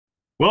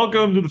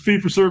Welcome to the Fee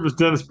for Service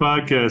Dentist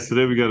Podcast.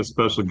 Today we got a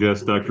special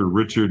guest, Dr.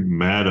 Richard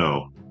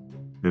Madow.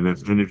 And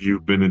if any of you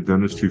have been in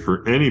dentistry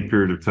for any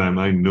period of time,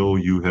 I know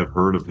you have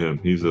heard of him.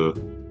 He's a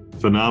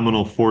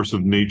phenomenal force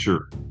of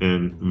nature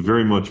and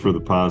very much for the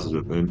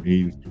positive. And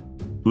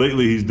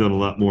lately he's done a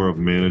lot more of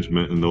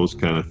management and those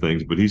kind of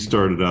things, but he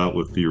started out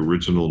with the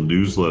original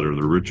newsletter,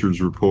 the Richards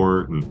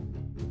Report, and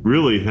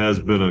really has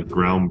been a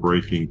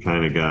groundbreaking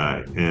kind of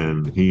guy.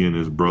 And he and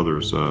his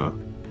brothers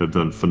have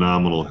done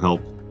phenomenal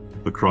help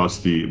across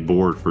the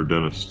board for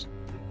dentists.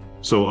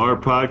 So our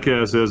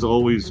podcast, as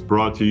always,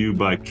 brought to you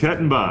by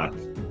Kettenbach.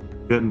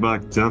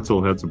 Kettenbach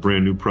Dental has a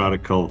brand new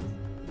product called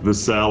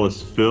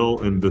Visalis Fill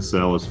and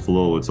Visalis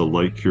Flow. It's a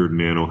light cured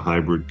nano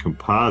hybrid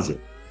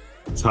composite.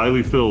 It's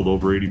highly filled,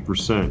 over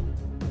 80%.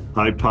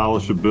 High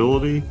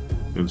polishability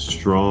and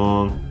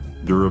strong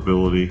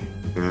durability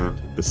and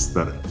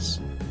aesthetics.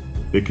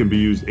 It can be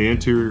used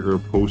anterior or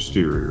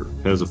posterior.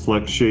 Has a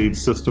flex shade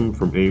system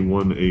from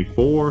A1 to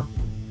A4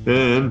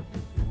 and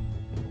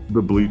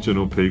the bleach and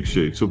opaque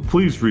shade. So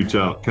please reach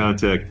out,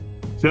 contact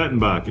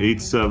Kettenbach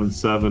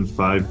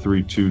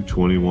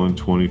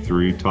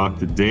 877-532-2123. Talk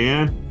to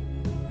Dan.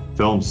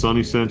 Tell him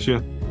Sonny sent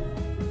you.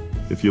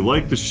 If you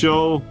like the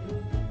show,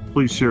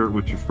 please share it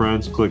with your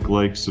friends. Click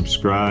like,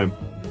 subscribe.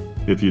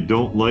 If you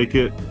don't like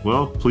it,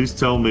 well, please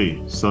tell me,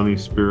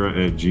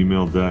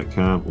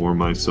 sonnyspira@gmail.com or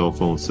my cell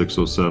phone,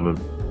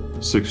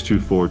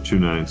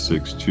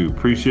 607-624-2962.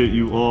 Appreciate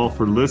you all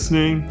for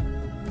listening.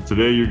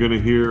 Today you're going to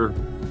hear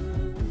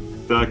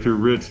Dr.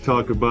 Rich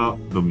talk about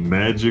the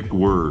magic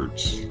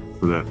words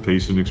for that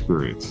patient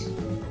experience.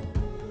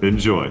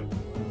 Enjoy.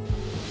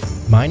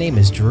 My name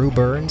is Drew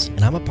Burns,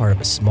 and I'm a part of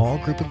a small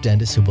group of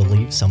dentists who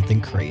believe something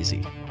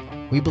crazy.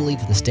 We believe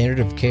that the standard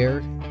of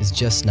care is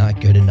just not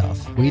good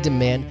enough. We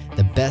demand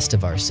the best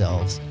of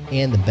ourselves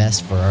and the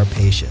best for our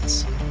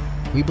patients.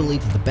 We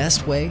believe that the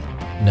best way?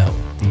 No,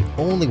 the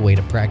only way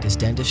to practice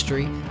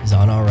dentistry is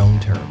on our own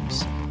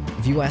terms.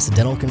 If you ask the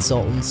dental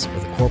consultants or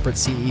the corporate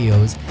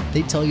CEOs,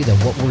 they tell you that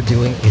what we're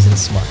doing isn't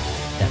smart,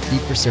 that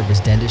fee-for-service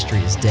dentistry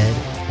is dead,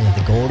 and that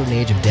the golden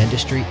age of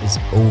dentistry is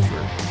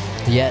over.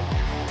 Yet,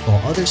 while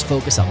others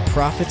focus on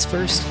profits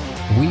first,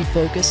 we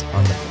focus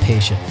on the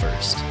patient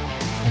first.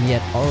 And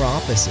yet, our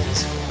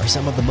offices are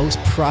some of the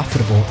most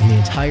profitable in the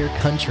entire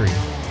country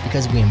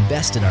because we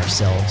invest in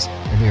ourselves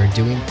and we are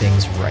doing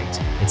things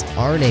right. It's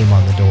our name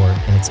on the door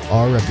and it's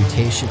our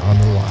reputation on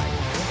the line.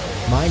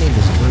 My name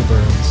is Drew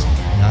Burns,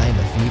 and I am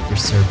a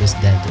fee-for-service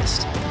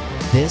dentist.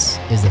 This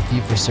is the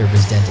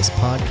Fee-for-Service Dentist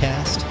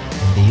Podcast,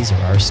 and these are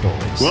our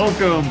stories.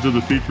 Welcome to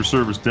the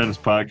Fee-for-Service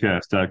Dentist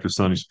Podcast, Dr.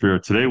 Sonny Spira.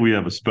 Today we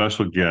have a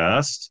special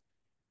guest.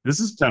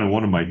 This is kind of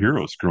one of my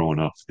heroes growing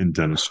up in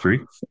dentistry,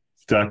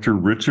 Dr.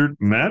 Richard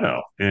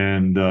Madow.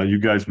 And you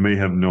guys may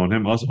have known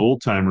him, us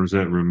old-timers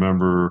that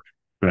remember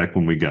back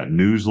when we got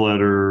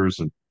newsletters.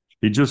 And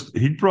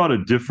he brought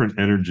a different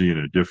energy and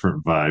a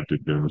different vibe to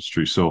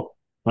dentistry. So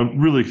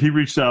he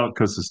reached out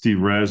because of Steve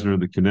Rasner,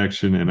 the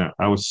connection, and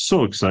I was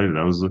so excited.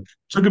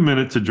 Took a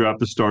minute to drop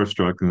the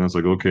starstruck, and I was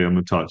like, okay, I'm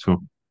going to talk to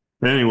him.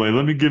 Anyway,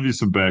 let me give you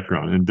some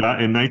background. In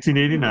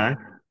 1989,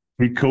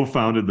 he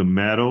co-founded the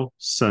Madow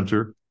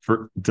Center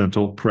for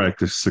Dental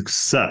Practice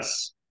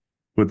Success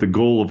with the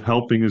goal of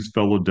helping his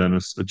fellow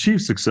dentists achieve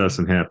success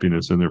and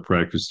happiness in their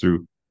practice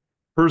through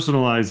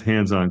personalized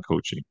hands-on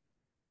coaching.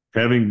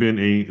 Having been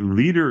a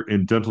leader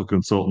in dental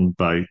consultant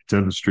by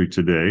Dentistry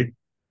Today,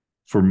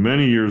 for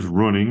many years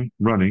running,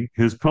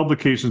 his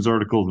publications,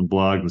 articles, and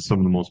blogs, and some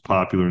of the most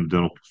popular in the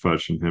dental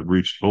profession, have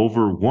reached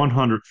over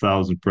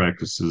 100,000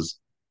 practices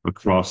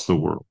across the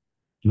world.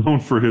 Known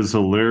for his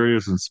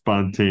hilarious and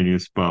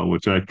spontaneous style,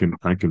 which I can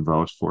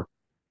vouch for.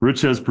 Rich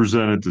has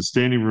presented to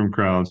standing room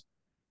crowds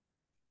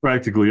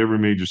practically every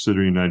major city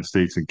in the United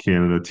States and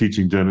Canada,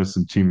 teaching dentists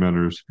and team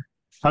members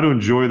how to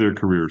enjoy their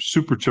careers,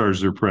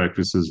 supercharge their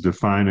practices,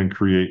 define and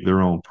create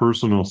their own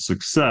personal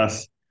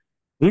success,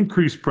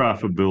 increase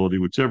profitability,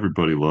 which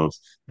everybody loves,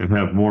 and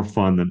have more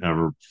fun than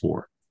ever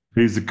before.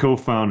 He's the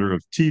co-founder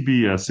of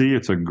TBSE.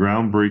 It's a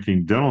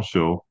groundbreaking dental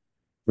show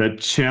that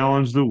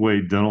challenged the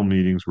way dental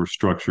meetings were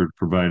structured,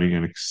 providing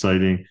an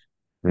exciting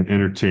and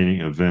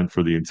entertaining event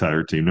for the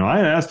entire team. Now,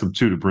 I asked him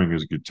too to bring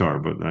his guitar,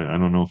 but I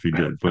don't know if he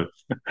did. But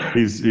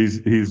he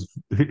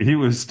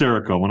was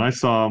hysterical. When I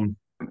saw him,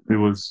 it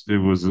was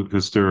a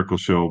hysterical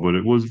show, but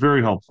it was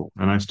very helpful,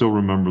 and I still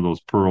remember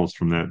those pearls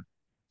from that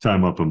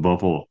time up in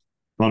Buffalo.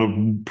 On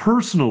a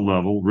personal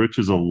level, Rich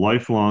is a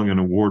lifelong and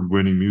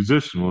award-winning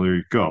musician. Well, there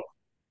you go.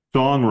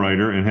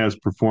 Songwriter, and has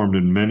performed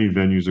in many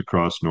venues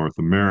across North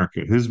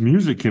America. His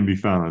music can be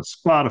found on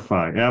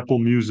Spotify, Apple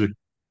Music,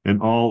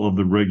 and all of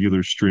the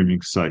regular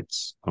streaming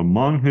sites.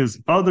 Among his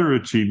other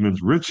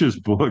achievements, Rich's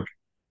book,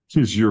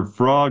 Is Your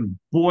Frog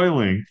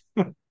Boiling,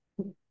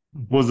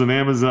 was an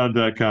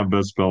Amazon.com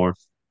bestseller,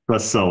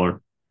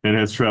 and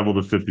has traveled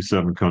to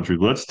 57 countries.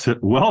 Let's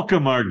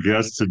welcome our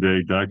guest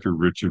today, Dr.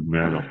 Richard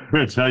Madow.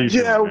 Rich, how you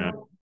doing, man?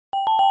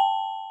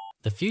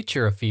 The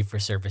future of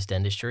fee-for-service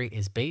dentistry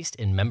is based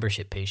in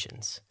membership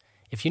patients.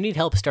 If you need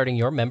help starting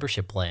your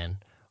membership plan,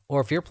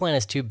 or if your plan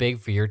is too big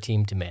for your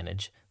team to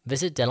manage,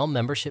 Visit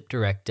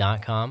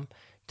dentalmembershipdirect.com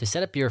to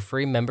set up your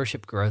free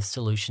membership growth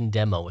solution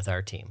demo with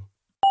our team.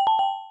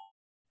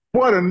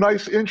 What a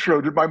nice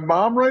intro. Did my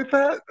mom write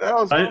that? That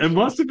was It awesome.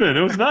 must have been.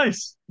 It was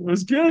nice. It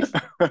was good.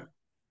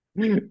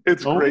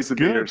 It's great Always to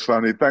be here, good.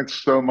 Sonny.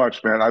 Thanks so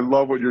much, man. I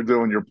love what you're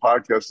doing. Your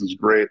podcast is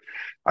great.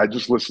 I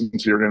just listened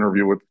to your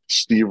interview with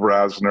Steve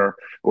Rasner,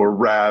 or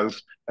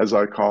Raz, as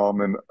I call him,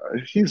 and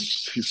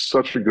he's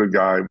such a good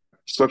guy,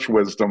 such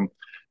wisdom.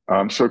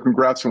 So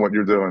congrats on what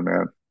you're doing,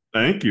 man.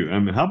 Thank you. I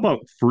mean, how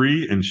about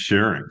free and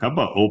sharing? How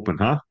about open,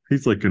 huh?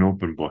 He's like an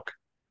open book.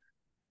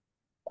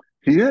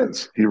 He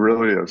is. He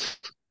really is.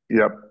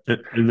 Yep.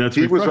 And that's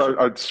He was refreshing.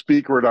 a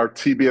speaker at our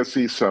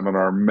TBSE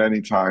seminar many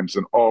times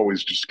and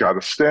always just got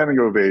a standing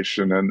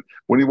ovation. And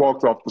when he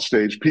walked off the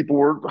stage, people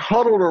were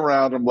huddled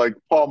around him like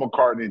Paul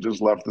McCartney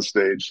just left the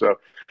stage. So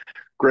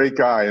great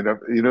guy. And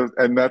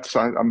and that's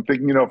I'm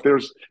thinking,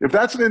 if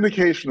that's an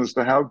indication as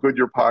to how good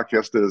your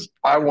podcast is,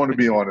 I want to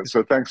be on it.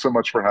 So thanks so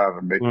much for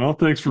having me. Well,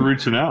 thanks for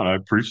reaching out. I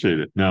appreciate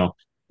it. Now,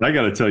 I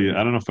got to tell you,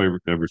 I don't know if I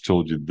ever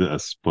told you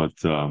this, but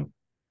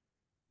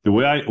the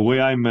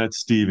way I met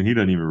Steve, and he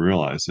doesn't even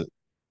realize it,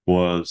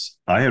 was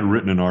I had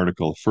written an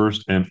article,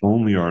 first and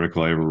only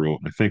article I ever wrote.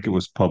 I think it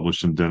was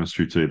published in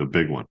Dentistry Today, the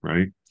big one,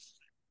 right?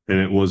 And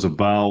it was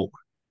about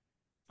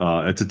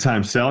at the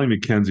time Sally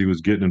McKenzie was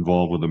getting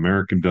involved with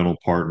American Dental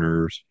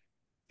Partners,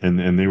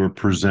 and they were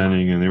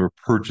presenting and they were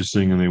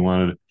purchasing and they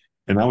wanted.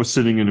 And I was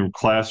sitting in a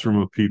classroom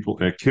of people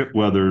at Kit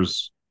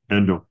Weathers'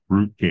 end of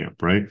root camp,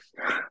 right?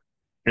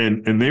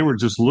 And they were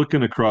just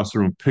looking across the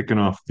room, picking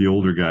off the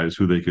older guys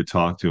who they could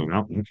talk to. And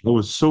I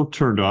was so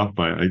turned off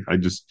by it.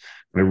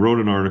 I wrote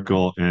an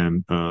article,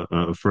 and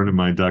a friend of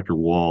mine, Dr.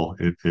 Wall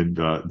in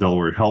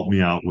Delaware, helped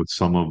me out with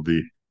some of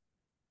the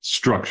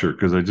structure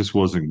because I just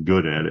wasn't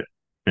good at it.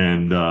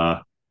 And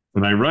I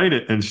write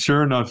it, and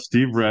sure enough,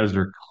 Steve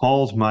Rasner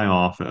calls my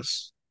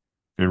office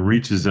and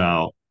reaches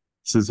out,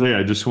 says, "Hey,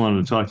 I just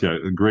wanted to talk to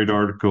you. A great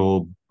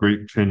article,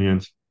 great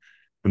opinions."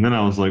 And then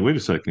I was like, wait a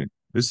second.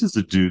 This is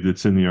the dude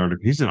that's in the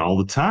article. He's in all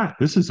the time.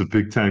 This is a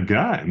big time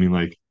guy. I mean,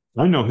 like,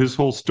 I know his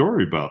whole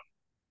story about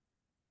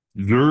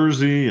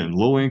Jersey and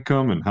low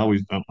income and how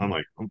I'm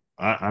like,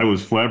 I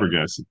was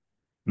flabbergasted.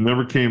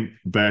 Never came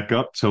back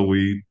up till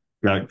we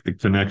got a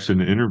connection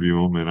to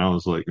interview him. And I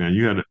was like, man,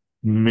 you had a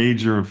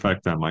major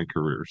effect on my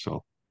career.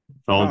 So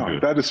it's all Oh,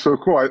 good. that is so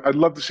cool. I'd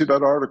love to see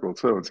that article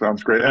too. It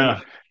sounds great. And Yeah.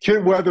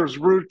 Kid Weathers,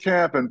 Root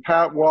Camp, and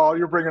Pat Wall,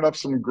 you're bringing up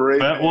some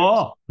great Pat names.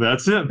 Wall.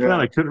 That's it. Man, Yeah.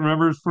 I couldn't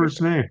remember his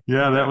first name.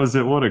 Yeah, that was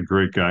it. What a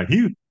great guy.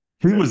 He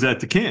Yeah. was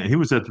at the camp. He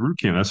was at the root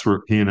camp. That's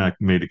where he and I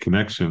made a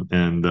connection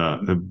and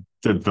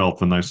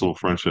developed a nice little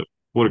friendship.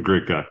 What a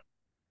great guy.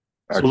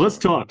 So let's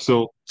Excellent.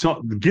 talk.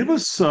 So give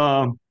us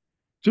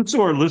just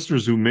so our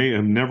listeners who may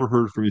have never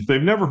heard from you, if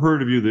they've never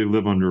heard of you, they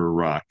live under a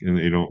rock and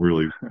they don't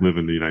really live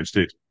in the United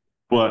States.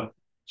 But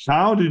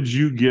how did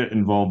you get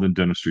involved in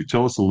dentistry?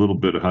 Tell us a little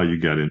bit of how you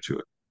got into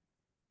it.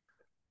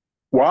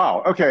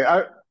 Wow. Okay.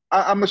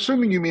 I'm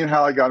assuming you mean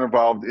how I got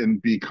involved in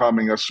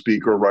becoming a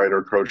speaker,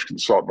 writer, coach,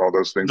 consultant, all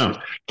those things. 'Cause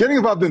No. getting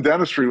involved in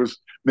dentistry was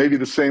maybe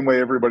the same way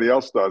everybody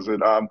else does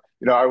it.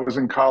 I was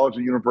in college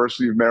at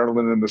University of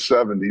Maryland in the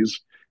 '70s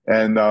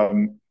and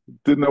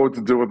didn't know what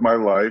to do with my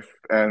life.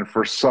 And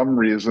for some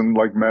reason,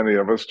 like many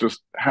of us,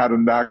 just had a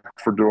knack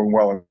for doing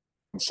well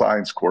in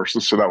science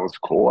courses. So that was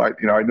cool. I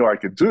knew I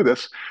could do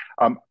this.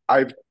 I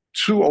have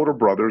two older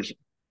brothers.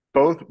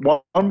 Both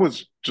one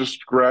was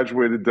just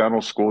graduated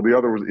dental school, the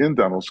other was in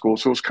dental school,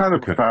 so it was kind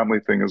of a Okay.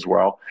 family thing as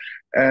well.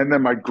 And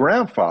then my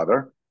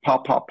grandfather,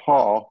 Papa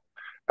Paul,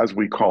 as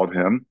we called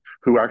him,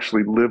 who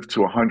actually lived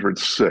to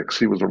 106.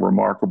 He was a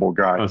remarkable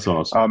guy. That's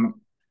awesome.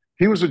 Um,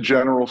 he was a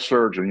general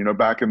surgeon,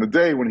 back in the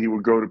day when he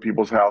would go to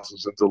people's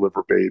houses and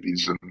deliver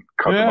babies and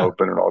cut them Yeah.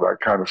 open and all that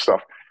kind of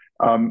stuff.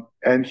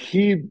 And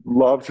he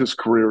loved his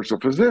career as a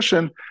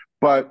physician,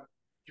 but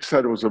he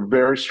said it was a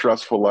very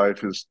stressful life.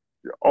 His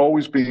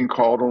always being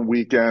called on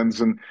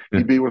weekends, and Yeah.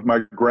 he'd be with my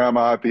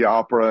grandma at the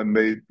opera, and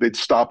they'd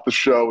stop the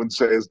show and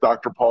say, "Is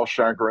Dr. Paul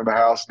Shanker in the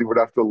house?" And he would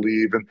have to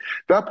leave, and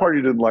that part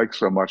he didn't like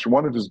so much. And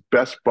one of his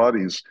best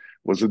buddies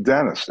was a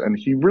dentist, and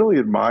he really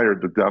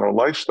admired the dental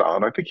lifestyle.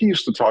 And I think he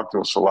used to talk to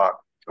us a lot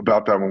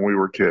about that when we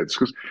were kids,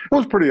 because it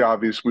was pretty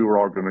obvious we were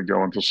all going to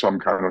go into some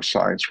kind of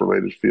science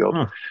related field.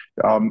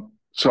 Huh.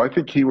 So I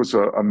think he was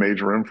a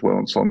major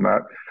influence on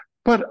that.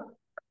 But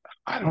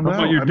I don't How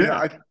about know. your I mean,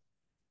 dad?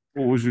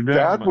 What was your dad?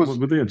 dad What was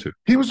were they into?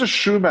 he was a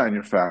shoe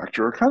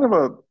manufacturer, kind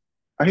of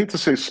I hate to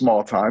say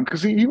small time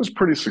because he was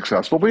pretty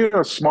successful. We had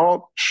a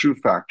small shoe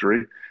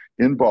factory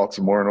in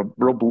Baltimore, in a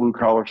real blue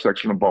collar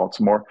section of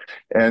Baltimore.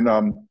 And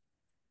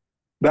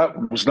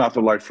that was not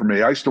the life for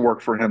me. I used to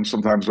work for him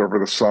sometimes over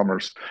the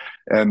summers.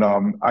 And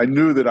I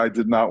knew that I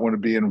did not want to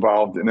be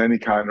involved in any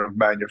kind of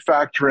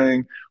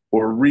manufacturing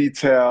or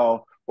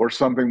retail or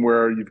something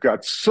where you've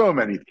got so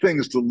many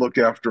things to look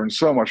after and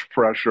so much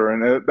pressure.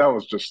 And that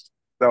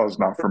was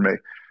not for me.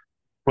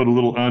 But a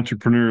little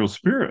entrepreneurial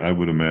spirit, I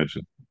would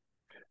imagine.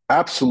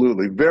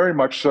 Absolutely, very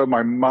much so.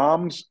 My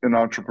mom's an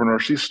entrepreneur.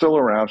 She's still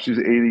around. She's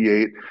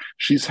 88.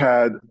 She's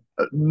had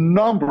a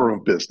number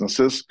of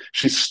businesses.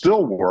 She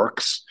still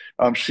works.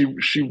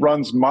 She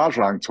runs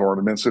mahjong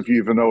tournaments, if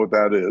you even know what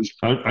that is,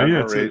 at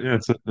Yeah, her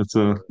age.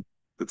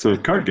 it's a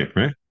card game,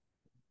 right?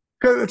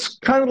 It's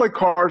kind of like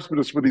cars, but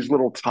it's with these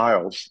little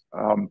tiles.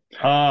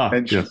 Ah,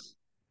 And yes.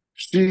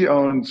 she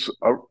owns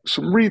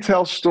some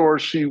retail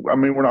stores. I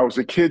mean, when I was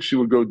a kid, she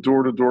would go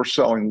door to door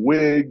selling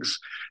wigs,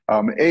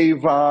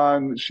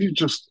 Avon.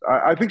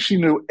 I think she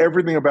knew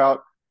everything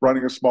about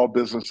running a small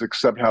business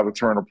except how to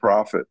turn a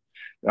profit.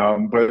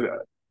 But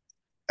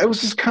it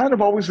was just kind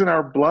of always in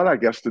our blood, I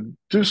guess, to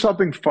do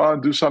something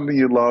fun, do something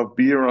you love,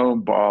 be your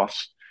own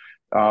boss.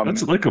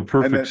 That's Um, like a and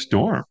perfect then,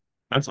 storm.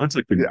 That's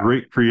like the yeah,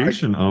 great I,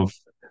 creation of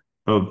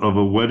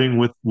a wedding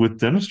with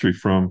dentistry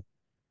from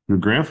your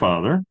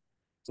grandfather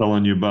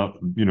telling you about,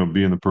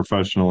 being a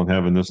professional and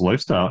having this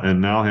lifestyle and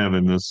now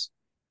having this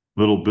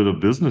little bit of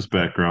business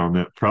background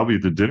that probably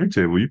at the dinner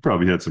table, you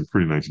probably had some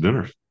pretty nice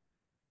dinners,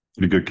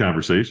 pretty good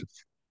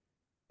conversations.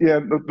 yeah,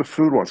 the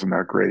food wasn't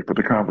that great, but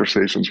the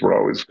conversations were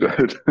always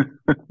good.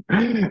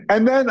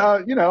 And then,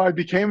 I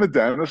became a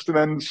dentist and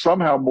then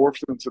somehow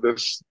morphed into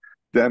this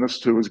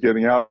dentist who was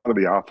getting out of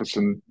the office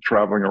and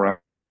traveling around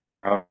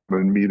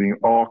and meeting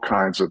all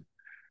kinds of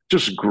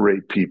just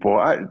great people.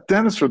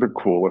 Dentists are the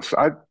coolest.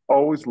 I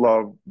always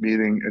love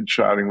meeting and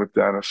chatting with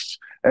dentists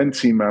and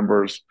team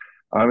members.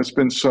 It's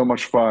been so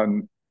much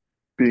fun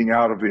being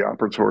out of the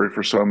operatory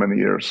for so many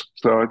years.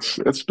 So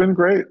it's been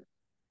great.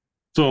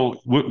 So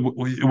what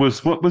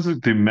was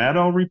it? The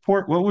Madow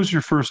report? What was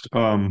your Uh, first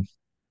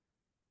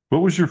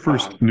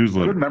Good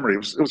newsletter? memory.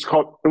 It was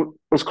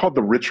called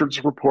the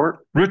Richards Report.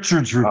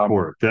 Richard's Um,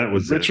 report. That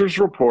was it. Richards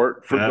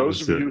Report. For That those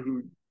was of it. you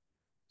who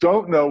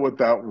don't know what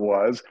that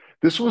was,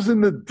 this was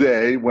in the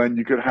day when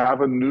you could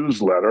have a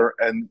newsletter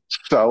and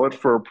sell it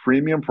for a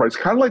premium price,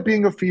 kind of like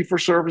being a fee for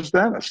service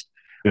dentist.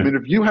 I Yeah. mean,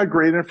 if you had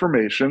great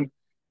information,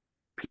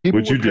 people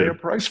What you would pay a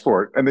did. price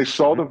for it and they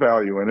saw the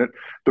value in it.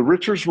 The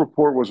Richards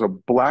Report was a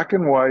black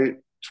and white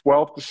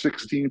 12 to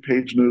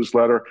 16-page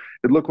newsletter.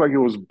 It looked like it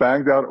was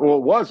banged out. Well,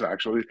 it was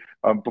actually,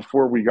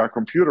 before we got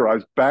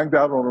computerized, banged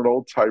out on an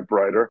old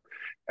typewriter.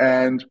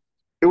 And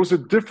it was a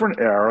different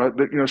era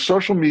that,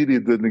 social media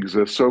didn't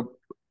exist. So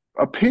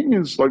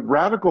opinions, like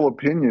radical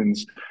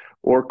opinions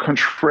or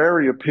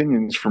contrary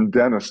opinions from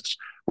dentists,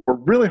 were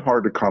really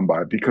hard to come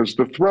by because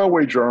the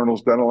throwaway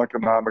journals, dental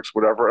economics,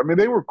 whatever, I mean,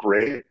 they were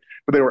great,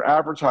 but they were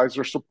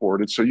advertiser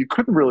supported. So you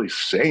couldn't really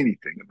say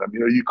anything in them.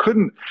 You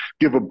couldn't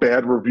give a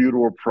bad review to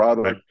a Right.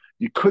 product.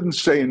 You couldn't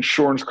say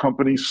insurance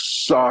companies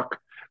suck.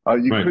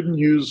 You Right. couldn't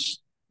use,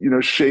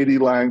 shady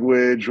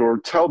language or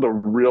tell the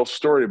real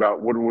story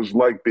about what it was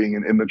like being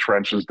in the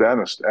trenches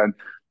dentist. And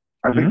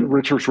I think the Mhm.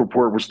 Richards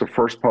Report was the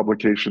first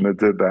publication that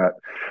did that.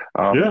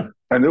 Yeah.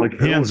 And Like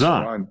it hands was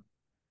on. fun.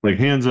 Like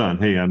hands on.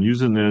 Hey, I'm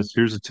using this.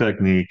 Here's a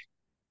technique.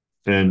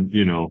 And,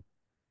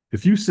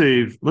 if you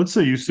save, let's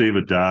say you save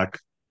a doc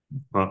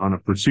on a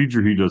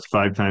procedure he does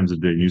 5 times a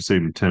day, you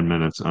save him 10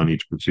 minutes on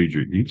each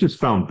procedure. You just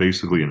found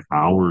basically an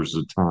hour's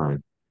of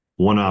time,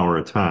 1 hour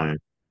a time,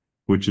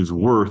 which is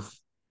worth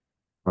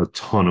a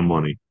ton of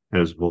money,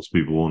 as most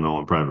people will know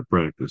in private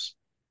practice.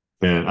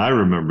 And I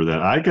remember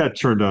that I got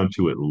turned on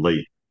to it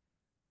late,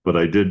 but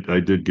I did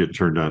get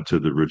turned on to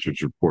the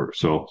Richards report.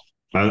 So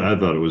I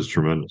thought it was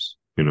tremendous.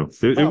 Oh, I'm It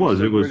so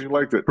glad was you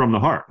liked it. from the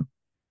heart.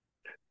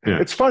 Yeah.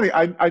 It's funny.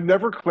 I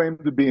never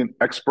claimed to be an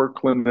expert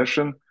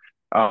clinician.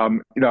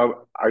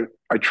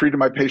 I treated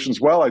my patients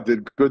well. I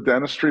did good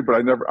dentistry, but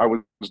I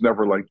was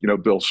never like,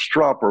 Bill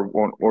Strupp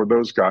or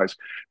those guys.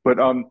 But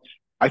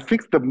I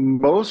think the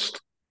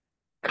most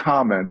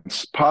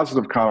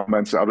positive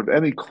comments out of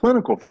any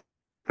clinical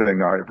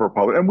thing I ever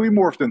published, and we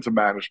morphed into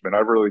management. I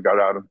really got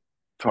out of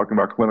talking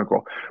about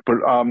clinical, but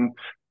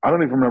I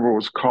don't even remember what it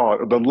was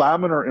called. The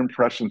laminar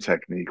impression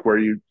technique, where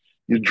you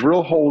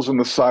drill holes in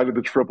the side of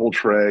the triple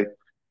tray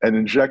and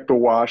inject the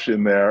wash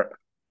in there.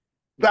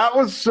 That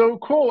was so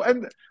cool.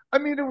 And I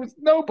mean,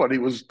 nobody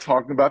was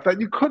talking about that.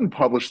 You couldn't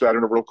publish that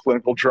in a real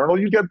clinical journal.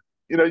 You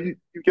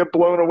get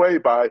blown away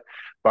by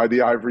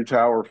the ivory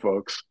tower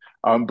folks.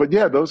 But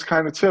yeah, those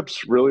kind of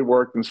tips really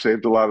worked and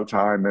saved a lot of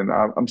time. And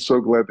I'm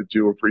so glad that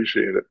you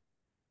appreciate it.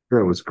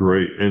 That was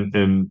great.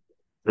 And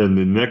the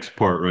next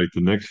part, right? The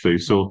next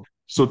phase. So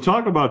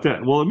talk about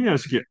that. Well, let me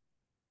ask you,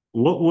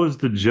 what was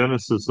the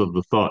genesis of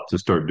the thought to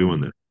start doing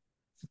that?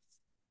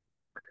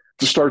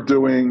 To start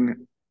doing,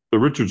 The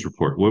Richards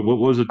report. What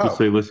was it to oh,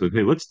 say, listen,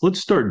 hey, let's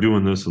start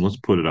doing this and let's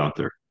put it out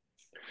there.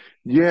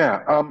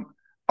 yeah.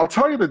 I'll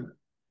tell you the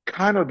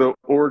kind of the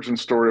origin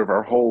story of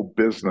our whole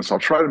business. I'll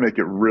try to make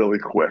it really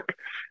quick.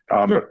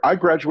 But Sure. I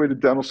graduated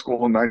dental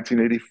school in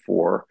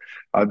 1984.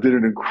 Did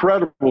an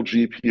incredible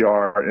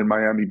GPR in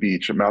Miami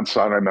Beach at Mount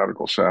Sinai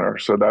Medical Center.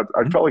 So that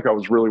I Mhm. felt like I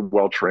was really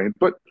well trained.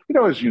 But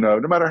as you know,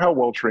 no matter how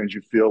well trained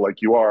you feel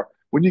like you are,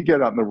 when you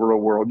get out in the real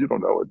world, you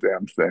don't know a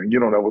damn thing. You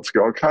don't know what's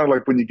going. Kind of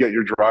like when you get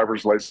your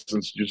driver's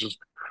license, you just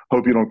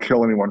hope you don't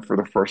kill anyone for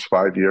the first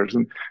 5 years.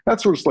 And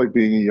that's what it's like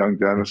being a young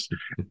dentist.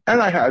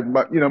 And I had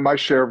my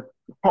share of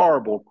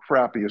horrible,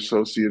 crappy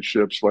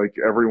associateships like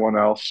everyone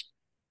else.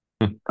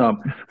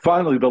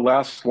 Finally, the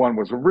last one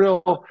was a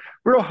real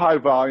high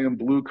volume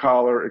blue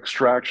collar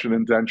extraction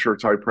and denture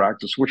type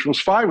practice, which was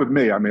fine with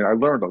me. I mean, I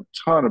learned a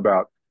ton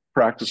about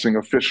practicing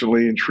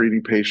efficiently and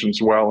treating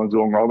patients well and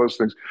doing all those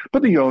things.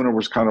 But the owner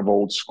was kind of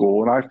old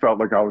school, and I felt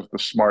like I was the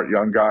smart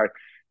young guy.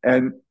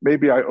 And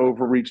maybe I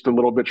overreached a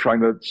little bit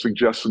trying to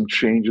suggest some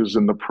changes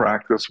in the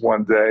practice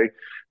one day.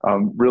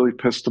 Really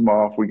pissed him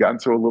off. We got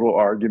into a little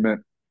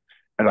argument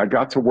and I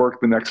got to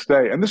work the next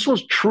day. And this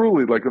was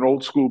truly like an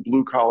old school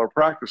blue collar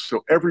practice.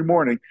 So every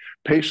morning,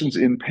 patients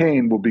in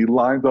pain would be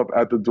lined up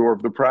at the door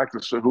of the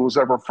practice. So who was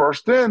ever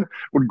first in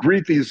would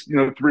greet these,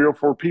 3 or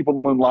 4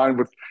 people in line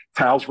with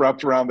towels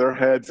wrapped around their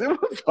heads. It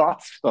was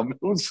awesome.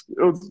 It was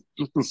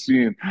just a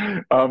scene.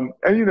 And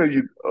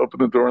you open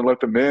the door and let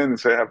them in and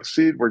say, "Have a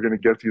seat. We're going to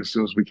get to you as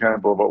soon as we can,"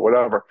 blah, blah,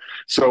 whatever.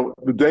 So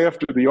the day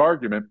after the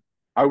argument,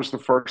 I was the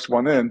first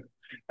one in.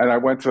 And I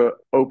went to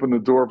open the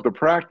door of the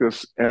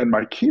practice and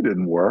my key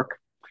didn't work.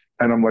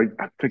 And I'm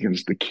thinking,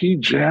 is the key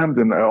jammed?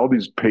 And all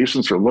these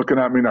patients are looking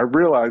at me. And I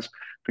realized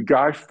the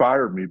guy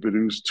fired me, but he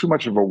was too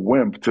much of a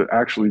wimp to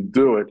actually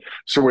do it.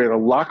 So we had a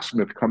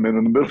locksmith come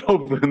in the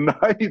middle of the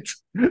night.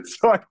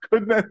 So I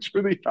couldn't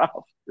enter the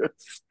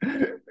office.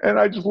 And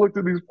I just looked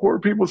at these poor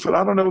people and said,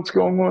 "I don't know what's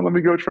going on. Let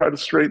me go try to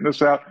straighten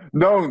this out,"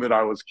 knowing that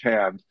I was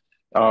canned.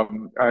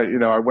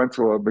 I went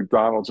to a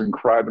McDonald's and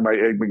cried in my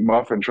egg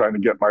McMuffin trying to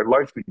get my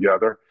life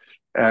together,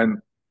 and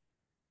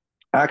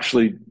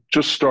actually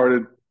just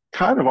started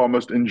kind of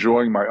almost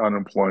enjoying my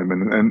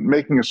unemployment and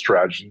making a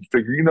strategy and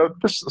figure,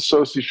 this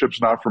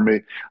associateship's not for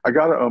me. I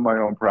got to own my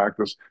own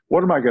practice.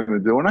 What am I going to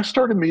do? And I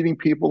started meeting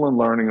people and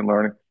learning and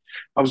learning.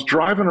 I was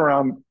driving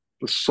around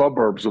the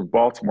suburbs of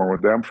Baltimore.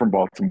 I'm from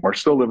Baltimore,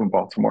 still live in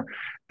Baltimore.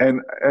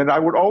 And I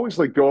would always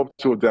go up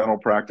to a dental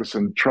practice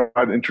and try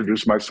to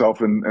introduce myself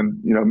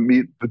and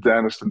meet the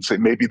dentist and say,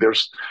 maybe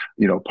there's,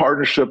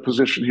 partnership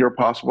position here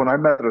possible. And I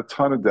met a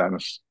ton of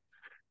dentists.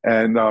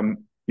 And,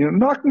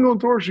 knocking on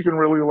doors, you can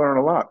really learn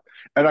a lot.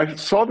 And I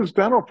saw this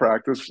dental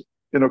practice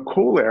in a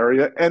cool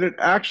area, and it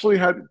actually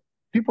had,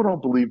 people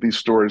don't believe these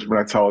stories when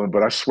I tell them,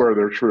 but I swear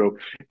they're true.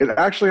 It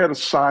actually had a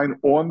sign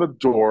on the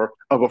door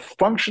of a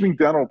functioning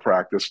dental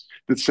practice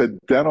that said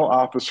 "dental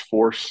office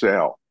for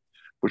sale,"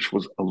 which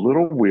was a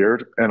little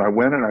weird. And I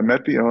went and I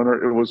met the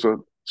owner. It was a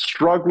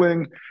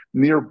struggling,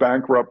 near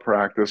bankrupt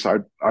practice. I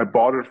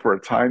bought it for a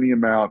tiny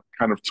amount,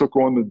 kind of took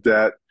on the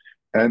debt,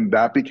 and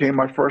that became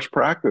my first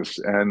practice.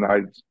 And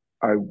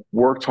I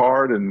worked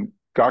hard and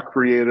got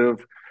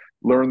creative,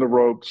 learned the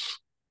ropes,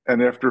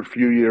 and after a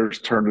few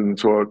years turned it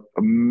into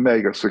a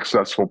mega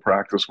successful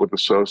practice with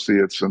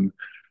associates. And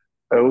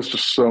it was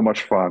just so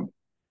much fun.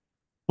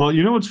 Well,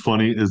 what's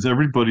funny is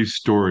everybody's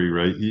story,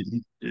 right?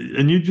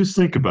 And you just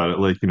think about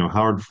it,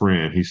 Howard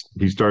Fran.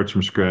 He starts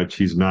from scratch.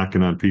 He's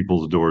knocking on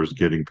people's doors,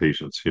 getting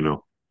patients.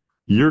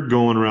 You're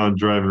going around,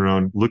 driving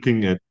around,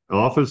 looking at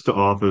office to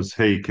office.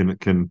 Hey,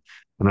 can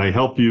I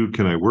help you?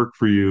 Can I work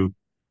for you?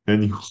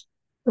 And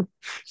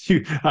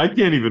I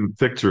can't even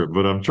picture it,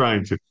 but I'm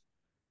trying to.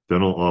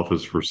 Dental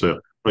office for sale.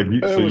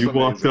 You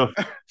walked up,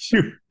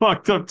 you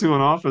walked up to an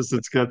office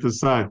that's got this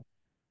sign.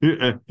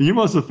 You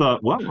must have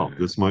thought, "Wow,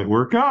 this might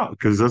work out,"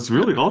 because that's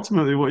really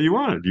ultimately what you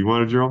wanted. You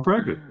wanted your own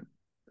practice.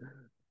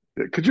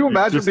 Could you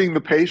imagine being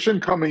the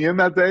patient coming in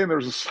that day and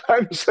there's a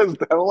sign that says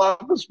 "dental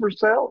office for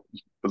sale"?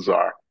 It's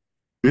bizarre.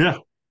 Yeah.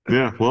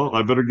 Yeah. Well,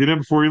 I better get in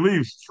before he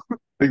leaves.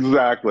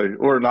 Exactly.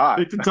 Or not.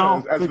 Take the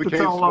towel. As Take the the case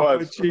towel off my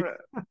was. cheek.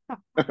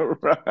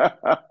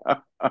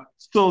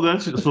 So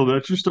that's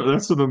your start.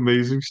 That's an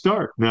amazing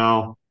start.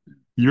 Now,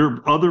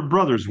 your other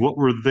brothers, what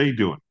were they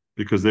doing?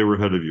 Because they were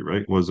ahead of you,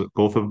 right? Was it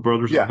both of the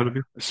brothers Yeah. ahead of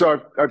you?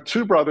 So I have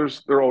 2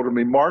 brothers. They're older than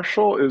me.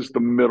 Marshall is the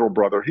middle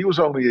brother. He was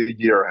only a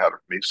year ahead of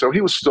me. So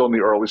he was still in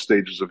the early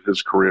stages of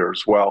his career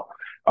as well.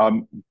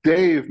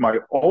 Dave, my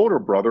older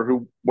brother,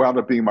 who wound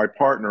up being my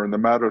partner in the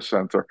Madow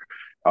Center,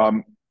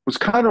 was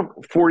kind of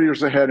 4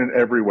 years ahead in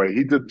every way.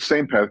 He did the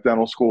same path,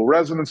 dental school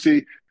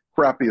residency,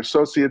 crappy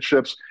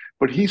associateships,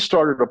 but he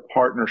started a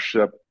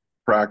partnership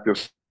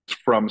practice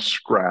from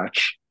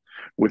scratch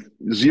with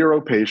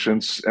 0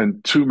 patients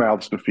and 2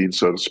 mouths to feed,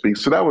 so to speak.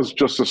 So that was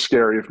just as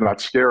scary, if not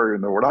scarier,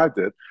 than what I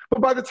did.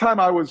 But by the time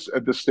I was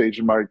at this stage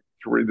in my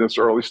career, this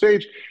early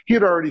stage, he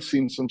had already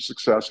seen some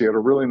success. He had a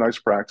really nice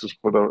practice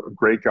with a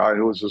great guy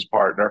who was his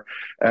partner,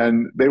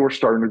 and they were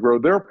starting to grow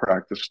their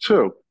practice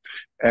too.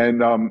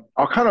 And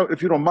I'll kind of,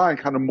 if you don't mind,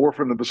 kind of morph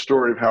into the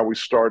story of how we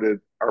started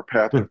our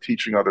path of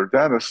teaching other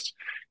dentists.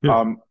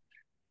 Yeah.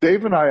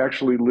 Dave and I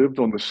actually lived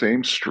on the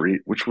same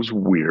street, which was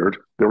weird.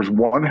 There was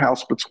one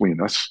house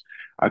between us.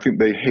 I think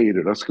they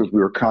hated us because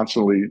we were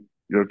constantly,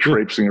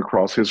 traipsing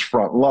across his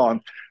front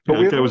lawn.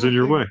 But that guy was in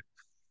your way.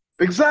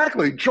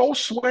 Exactly. Joel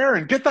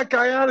Swearing, get that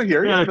guy out of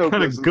here. Yeah,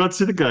 kind of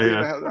gutsy the guy.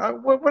 Yeah.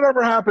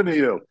 Whatever happened to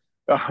you?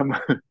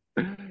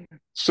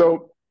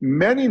 So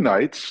many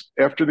nights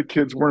after the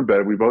kids were in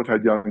bed, we both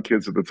had young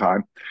kids at the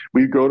time,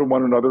 we'd go to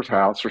one another's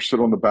house or sit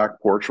on the back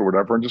porch or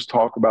whatever and just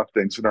talk about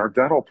things in our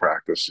dental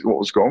practice, what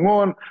was going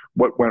on,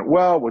 what went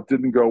well, what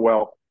didn't go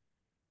well.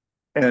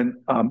 And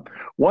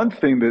one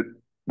thing that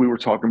we were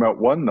talking about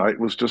one night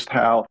was just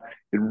how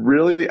it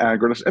really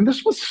angered us. And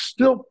this was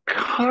still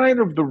kind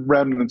of the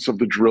remnants of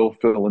the drill,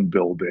 fill, and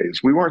bill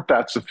days. We weren't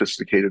that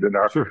sophisticated in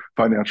our Sure.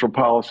 financial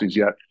policies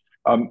yet.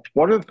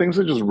 One of the things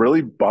that just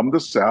really bummed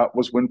us out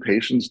was when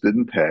patients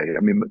didn't pay. I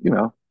mean,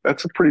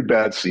 that's a pretty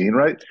bad scene,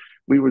 right?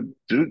 We would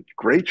do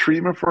great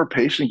treatment for a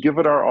patient, give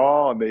it our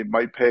all, and they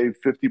might pay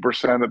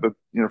 50% of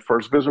the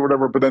first visit or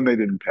whatever, but then they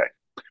didn't pay.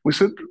 We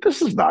said,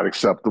 this is not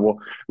acceptable.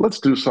 Let's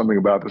do something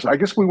about this. I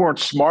guess we weren't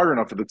smart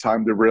enough at the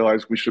time to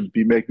realize we should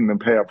be making them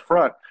pay up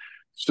front.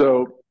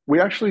 So we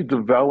actually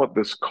developed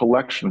this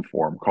collection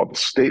form called the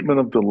Statement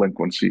of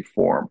Delinquency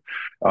form.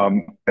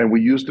 And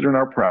we used it in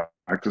our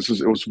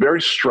practices. It was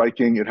very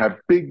striking. It had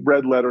big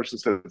red letters that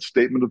said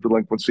Statement of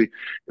Delinquency.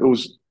 It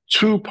was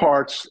two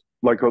parts,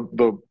 like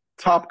the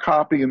top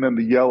copy and then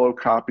the yellow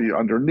copy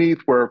underneath,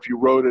 where if you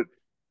wrote it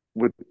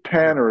with a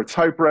pen or a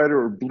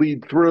typewriter or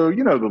bleed through,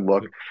 the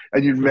look,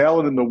 and you'd mail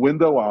it in the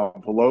window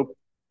envelope,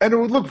 and it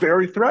would look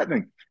very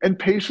threatening. And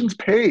patients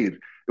paid.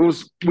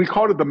 We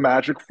called it the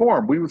magic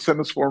form. We would send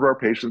this form to our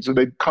patients, and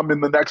they'd come in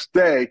the next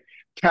day,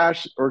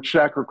 cash or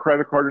check or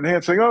credit card in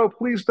hand, saying, "Oh,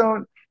 please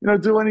don't,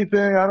 do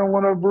anything. I don't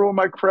want to ruin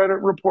my credit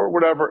report,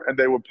 whatever." And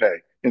they would pay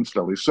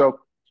instantly. So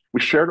we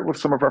shared it with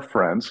some of our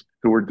friends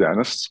who were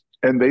dentists,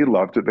 and they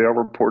loved it. They all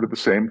reported the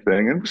same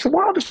thing. And we said,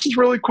 wow, this is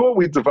really cool.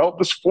 We developed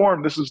this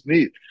form. This is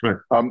neat. Right.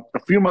 A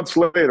few months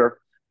later,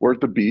 we're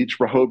at the beach,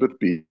 Rehoboth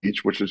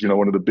Beach, which is,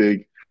 one of the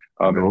big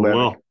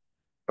Atlantic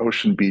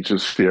Ocean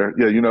beaches here.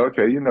 Yeah,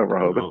 okay,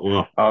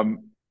 Rehoboth.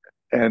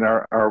 And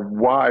our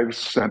wives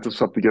sent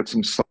us up to get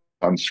some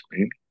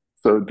sunscreen.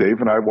 So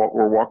Dave and I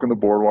were walking the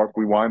boardwalk.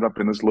 We wind up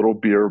in this little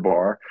beer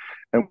bar,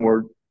 and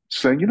we're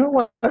saying, you know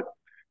what?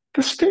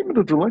 This statement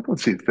of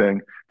delinquency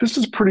thing, this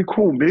is pretty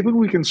cool. Maybe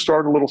we can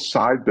start a little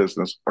side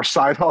business or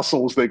side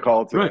hustle, as they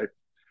call it today, right.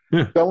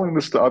 Yeah. Selling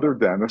this to other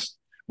dentists.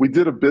 We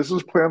did a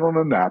business plan on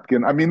a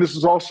napkin. I mean, this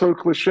is all so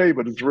cliche,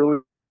 but it's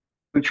really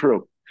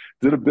true.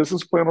 Did a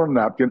business plan on a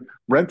napkin,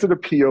 rented a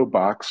P.O.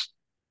 box,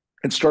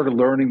 and started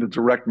learning the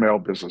direct mail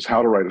business,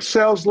 how to write a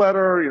sales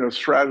letter,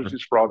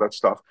 strategies for all that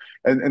stuff,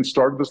 and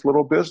started this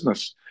little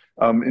business.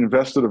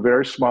 Invested a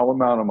very small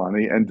amount of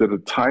money and did a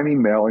tiny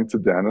mailing to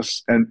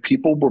dentists, and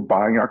people were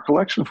buying our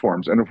collection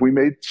forms. And if we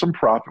made some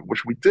profit,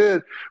 which we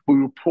did,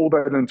 we would pull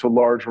that into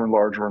larger and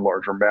larger and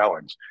larger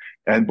mailings.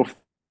 And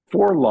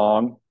before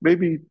long,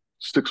 maybe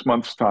 6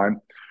 months'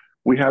 time,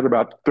 we had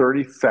about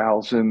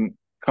 30,000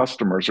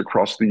 customers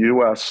across the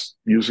U.S.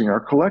 using our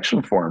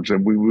collection forms.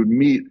 And we would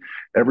meet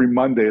every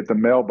Monday at the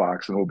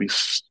mailbox, and it would be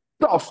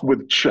stuffed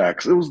with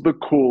checks. It was the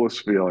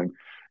coolest feeling.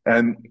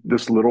 And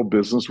this little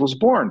business was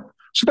born.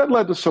 So that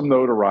led to some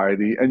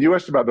notoriety. And you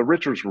asked about the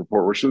Richards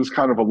report, which is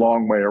kind of a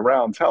long way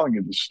around telling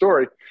you the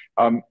story.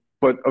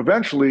 But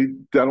eventually,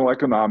 Dental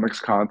Economics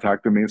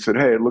contacted me and said,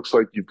 hey, it looks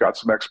like you've got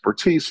some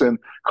expertise in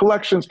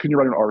collections. Can you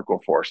write an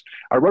article for us?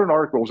 I wrote an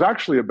article. It was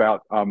actually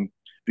about,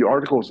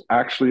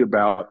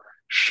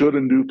 should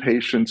a new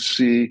patient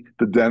see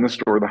the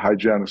dentist or the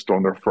hygienist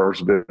on their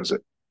first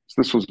visit?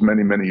 So this was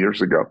many, many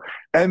years ago.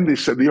 And they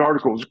said the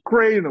article was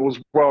great and it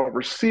was well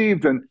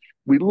received and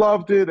we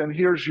loved it. And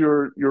here's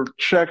your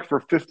check for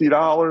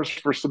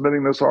 $50 for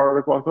submitting this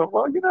article. I thought,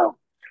 well,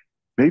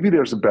 maybe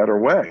there's a better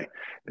way.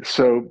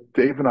 So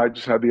Dave and I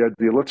just had the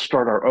idea, let's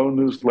start our own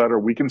newsletter.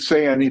 We can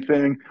say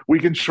anything. We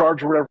can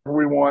charge whatever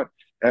we want.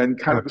 And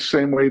kind of the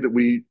same way that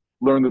we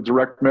learned the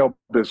direct mail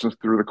business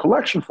through the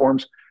collection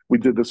forms, we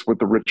did this with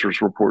the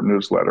Richards Report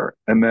newsletter.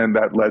 And then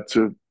that led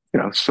to,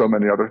 so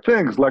many other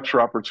things,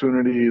 lecture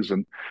opportunities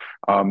and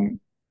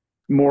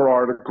more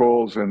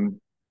articles,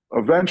 and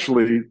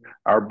eventually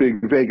our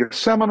big Vegas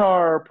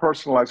seminar,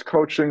 personalized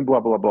coaching, blah,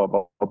 blah, blah,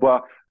 blah, blah,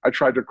 blah. I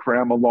tried to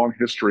cram a long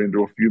history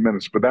into a few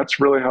minutes, but that's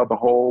really how the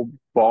whole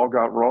ball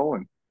got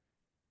rolling.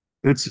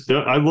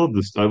 I love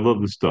this. I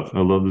love this stuff.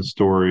 I love the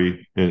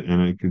story.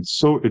 And it's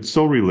so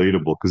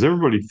relatable because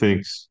everybody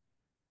thinks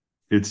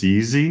it's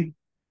easy.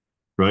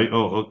 Right.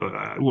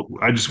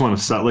 I just want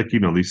to start, like,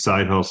 these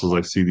side hustles. I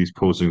see these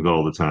postings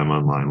all the time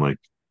online. Like,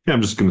 yeah,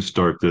 I'm just going to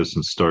start this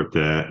and start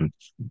that. And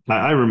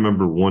I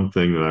remember one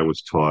thing that I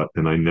was taught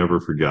and I never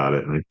forgot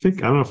it. And I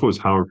don't know if it was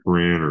Howard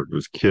Moran or it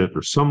was Kit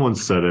or someone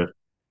said it.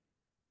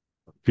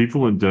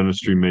 People in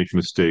dentistry make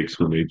mistakes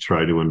when they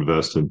try to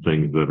invest in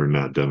things that are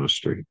not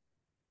dentistry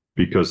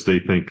because they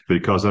think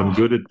because I'm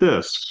good at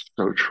this.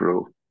 So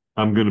true.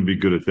 I'm going to be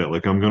good at that.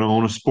 Like I'm going to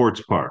own a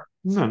sports bar.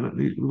 No,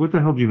 what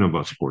the hell do you know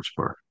about sports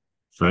bar?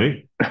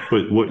 Right.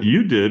 But what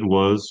you did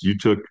was you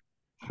took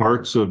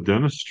parts of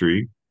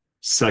dentistry,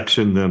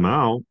 sectioned them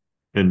out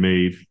and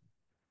made,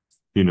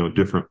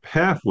 different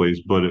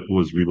pathways, but it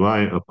was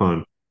reliant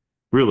upon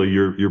really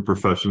your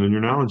profession and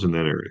your knowledge in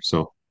that area.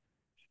 So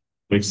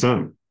makes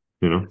sense,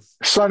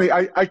 Sonny,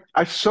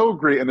 I so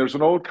agree. And there's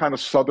an old kind of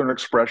Southern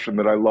expression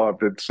that I love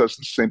that says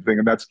the same thing.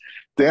 And that's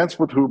dance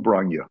with who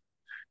brung you.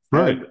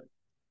 Right.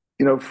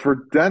 And,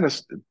 for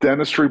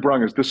dentistry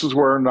brung us. This is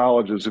where our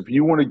knowledge is. If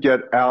you want to get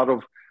out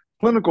of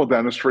clinical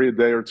dentistry a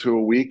day or two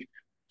a week,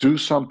 do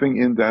something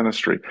in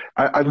dentistry.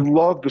 I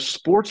love the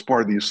sports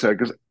bar that you said,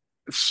 because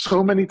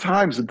so many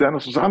times the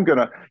dentist was, I'm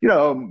gonna,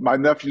 my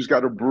nephew's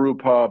got a brew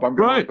pub, I'm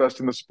gonna Right. invest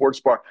in the sports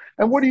bar.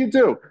 And what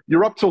do?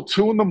 You're up till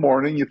 2 in the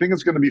morning, you think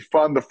it's gonna be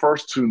fun the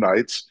first 2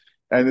 nights,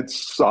 and it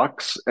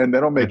sucks, and they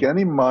don't make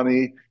any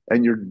money,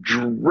 and you're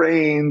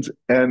drained,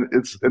 and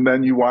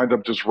then you wind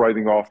up just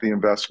writing off the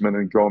investment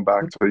and going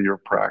back to your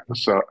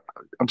practice. So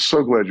I'm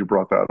so glad you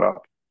brought that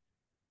up.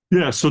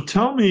 Yeah. So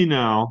tell me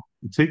now,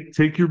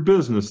 take your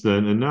business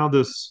then, and now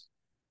this.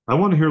 I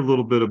want to hear a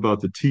little bit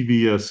about the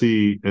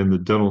TVSE and the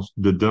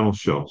dental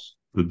shows.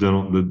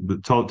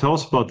 Tell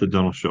us about the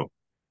dental show.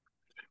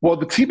 Well,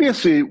 the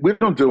TBSC, we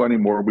don't do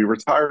anymore. We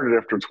retired it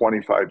after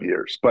 25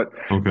 years. But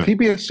Okay.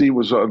 TBSC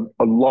was a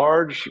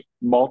large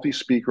multi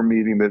speaker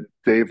meeting that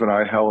Dave and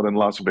I held in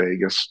Las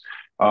Vegas.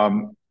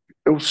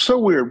 It was so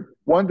weird.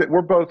 One day,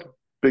 we're both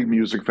big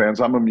music fans.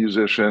 I'm a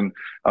musician.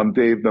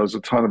 Dave knows a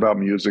ton about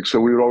music. So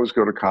we would always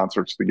go to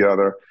concerts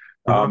together.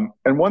 Uh-huh.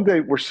 And one day,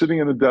 we're sitting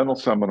in a dental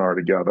seminar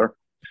together,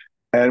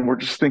 and we're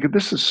just thinking,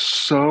 this is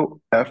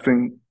so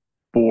effing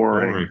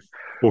boring.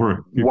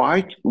 Boring.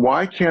 Boring.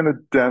 Why can't a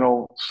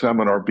dental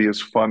seminar be as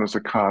fun as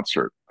a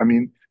concert? I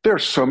mean, there are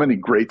so many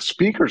great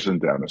speakers in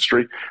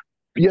dentistry,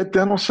 yet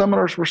dental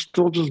seminars were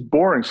still just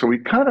boring. So we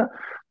kind of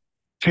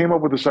came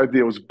up with this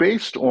idea. It was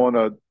based on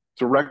a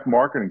direct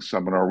marketing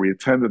seminar we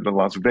attended in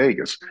Las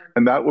Vegas,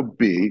 and that would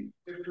be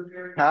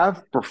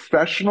have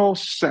professional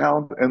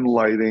sound and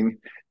lighting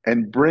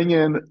and bring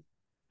in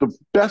the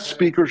best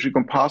speakers you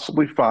can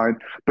possibly find,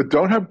 but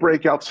don't have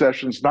breakout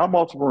sessions, not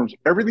multiple rooms.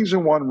 Everything's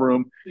in one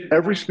room.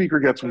 Every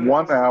speaker gets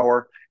 1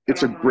 hour.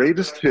 It's a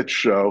greatest hits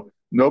show.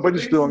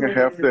 Nobody's doing a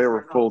half day or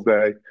a full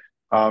day.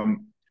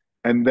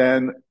 And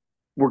then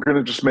we're going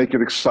to just make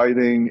it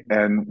exciting.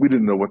 And we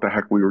didn't know what the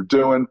heck we were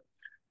doing.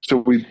 So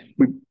we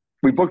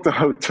booked a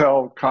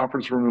hotel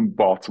conference room in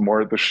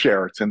Baltimore, the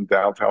Sheraton,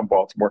 downtown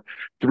Baltimore,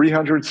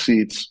 300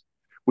 seats.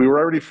 We were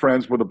already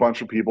friends with a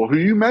bunch of people who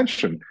you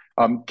mentioned.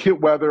 Kit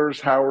Weathers,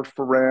 Howard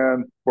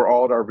Ferran were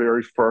all at our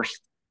very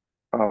first,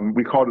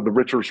 we called it the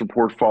Richards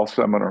Report Fall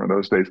Seminar in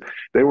those days.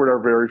 They were at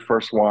our very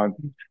first one.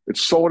 It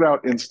sold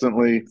out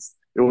instantly.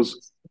 It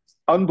was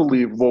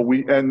unbelievable.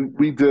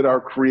 We did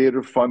our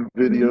creative fun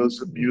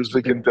videos of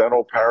music and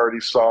dental parody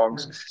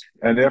songs.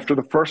 And after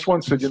the first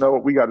one, said, you know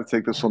what, we got to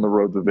take this on the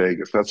road to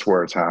Vegas. That's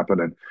where it's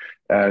happening.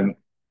 And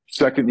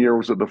second year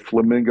was at the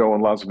Flamingo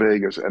in Las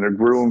Vegas, and it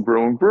grew and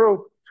grew and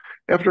grew.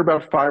 After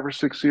about 5 or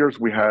 6 years,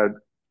 we had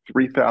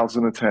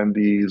 3,000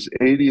 attendees,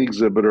 80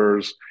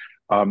 exhibitors.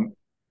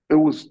 It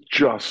was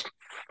just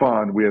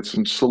fun. We had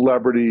some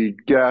celebrity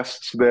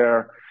guests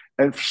there.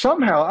 And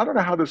somehow, I don't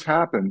know how this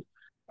happened,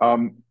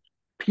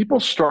 people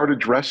started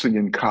dressing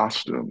in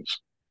costumes.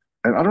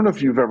 And I don't know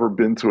if you've ever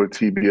been to a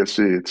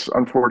TBSC. It's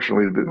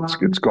unfortunately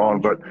it's gone,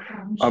 but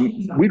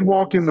we'd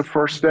walk in the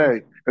first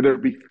day and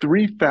there'd be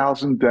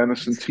 3,000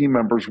 dentists and team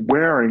members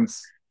wearing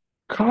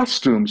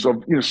costumes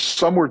of,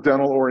 some were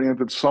dental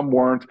oriented, some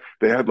weren't.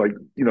 They had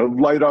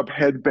light up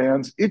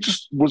headbands. It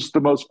just was the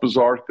most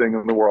bizarre thing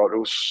in the world. It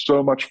was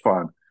so much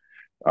fun.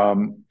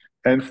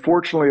 And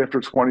fortunately, after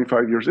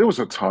 25 years, it was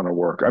a ton of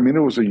work. I mean,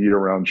 it was a year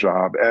round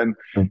job. And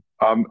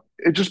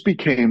it just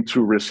became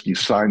too risky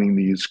signing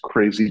these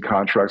crazy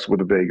contracts with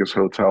a Vegas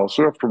hotel.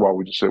 So after a while,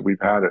 we just said, we've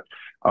had it.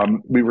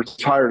 We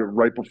retired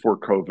right before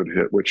COVID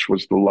hit, which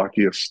was the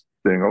luckiest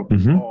thing of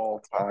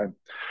all time.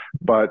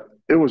 But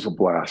it was a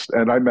blast.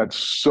 And I met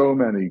so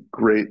many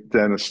great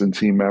dentists and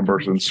team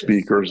members and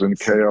speakers and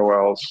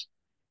KOLs.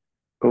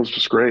 It was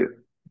just great.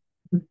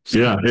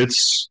 Yeah,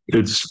 it's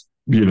it's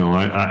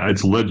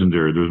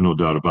legendary. There's no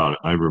doubt about it.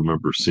 I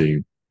remember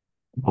seeing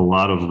a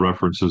lot of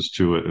references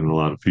to it and a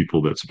lot of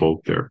people that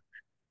spoke there.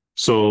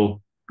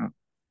 So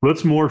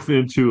let's morph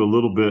into a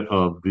little bit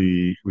of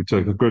we're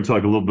going to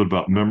talk a little bit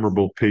about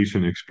memorable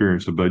patient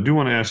experience, but I do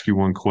want to ask you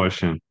one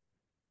question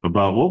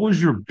about what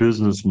was your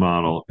business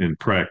model in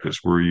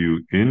practice? Were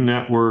you in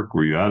network?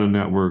 Were you out of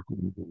network?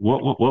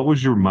 What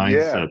was your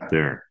mindset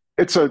there?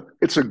 It's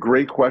a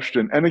great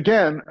question. And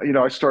again,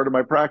 I started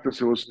my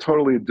practice. It was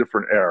totally a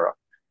different era.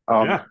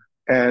 Yeah.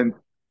 And,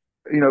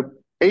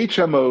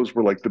 HMOs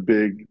were like the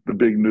big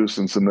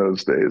nuisance in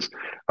those days.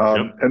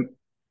 Yep.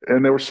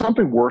 And there was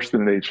something worse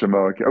than an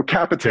HMO. Oh,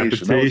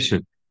 capitation.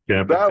 Capitation.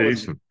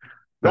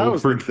 That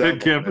was the devil,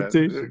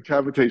 capitation.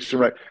 Capitation,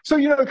 right? So,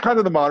 kind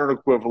of the modern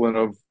equivalent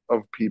of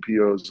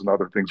PPOs and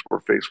other things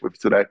we're faced with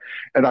today.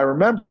 And I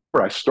remember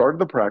I started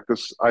the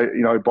practice. I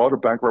bought a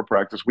bankrupt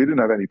practice. We didn't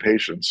have any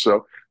patients,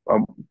 so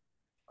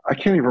I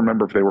can't even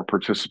remember if they were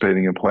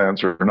participating in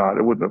plans or not.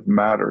 It wouldn't have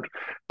mattered.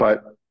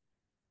 But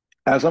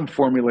as I'm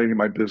formulating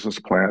my business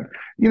plan,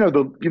 you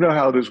know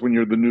how it is when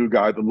you're the new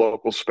guy, the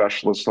local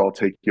specialist, I'll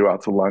take you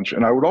out to lunch.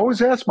 And I would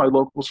always ask my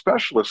local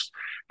specialist,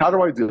 how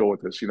do I deal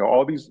with this?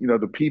 All these, the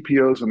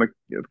PPOs and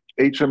the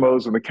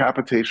HMOs and the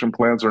capitation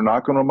plans are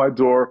knocking on my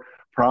door,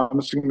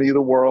 promising me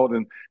the world.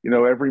 And,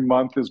 every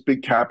month this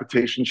big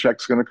capitation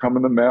check's going to come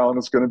in the mail and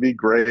it's going to be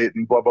great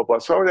and blah, blah, blah.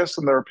 So I would ask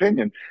them their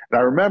opinion. And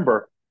I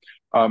remember,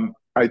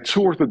 I had two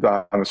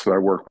orthodontists that I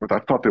worked with. I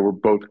thought they were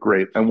both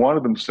great. And one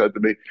of them said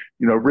to me,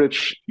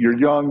 Rich, you're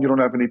young. You don't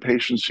have any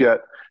patients yet.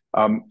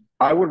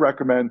 I would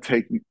recommend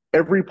taking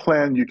every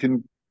plan you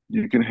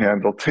can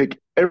handle. Take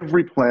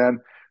every plan.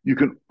 You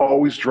can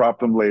always drop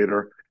them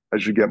later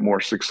as you get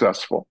more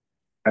successful.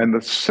 And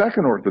the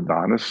second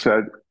orthodontist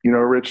said,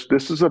 Rich,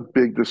 this is a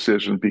big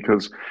decision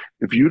because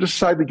if you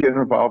decide to get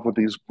involved with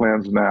these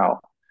plans now,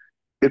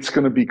 it's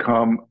going to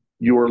become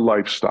your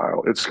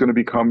lifestyle. It's going to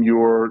become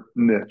your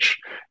niche.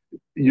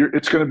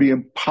 It's going to be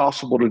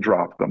impossible to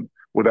drop them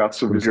without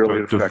You severely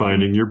start affecting.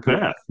 defining your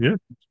path. Yeah.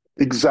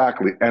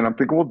 Exactly. And I'm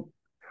thinking, well,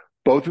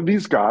 both of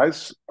these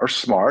guys are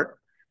smart.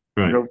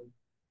 You Right. know,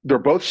 they're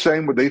both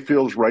saying what they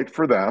feel is right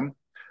for them.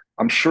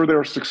 I'm sure there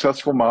are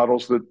successful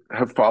models that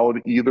have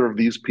followed either of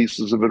these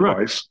pieces of Right.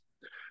 advice.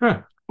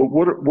 Yeah. But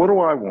what do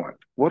I want?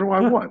 What do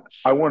I Yeah. want?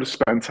 I want to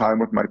spend time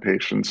with my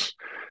patients.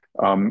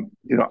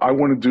 I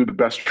want to do the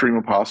best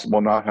treatment possible,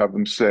 not have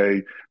them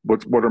say,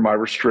 what are my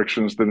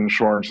restrictions that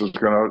insurance is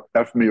going to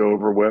F me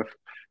over with?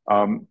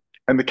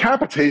 And the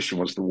capitation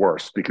was the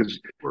worst because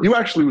you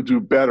actually would do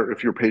better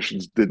if your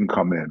patients didn't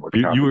come in with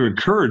You were capitation.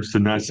 encouraged to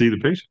not see the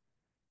patient.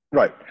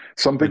 Right.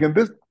 So I'm thinking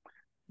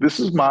this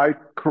is my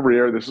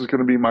career. This is going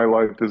to be my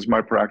life. This is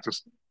my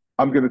practice.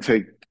 I'm going to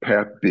take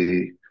path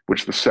B,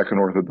 which the second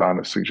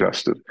orthodontist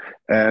suggested.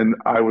 And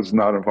I was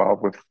not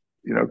involved with,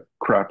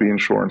 crappy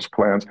insurance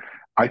plans.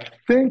 I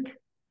think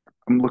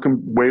I'm looking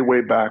way,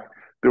 way back.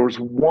 There was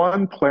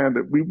one plan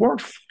that we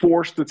weren't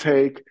forced to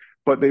take,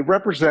 but they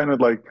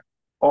represented like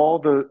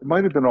it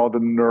might have been all the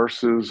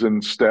nurses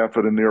and staff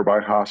at a nearby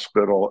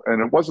hospital,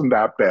 and it wasn't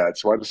that bad.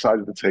 So I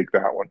decided to take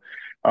that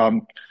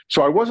one.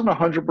 So I wasn't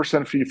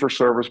 100% fee for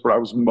service, but I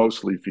was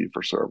mostly fee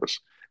for service,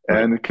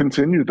 Right. and it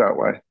continued that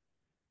way.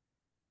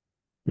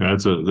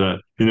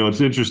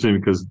 It's interesting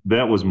because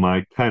that was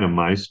my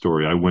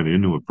story. I went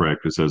into a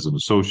practice as an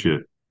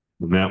associate,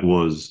 and that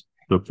was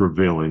the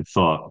prevailing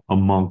thought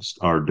amongst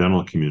our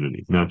dental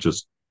community, not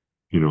just,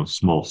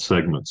 small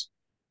segments,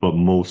 but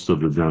most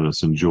of the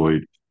dentists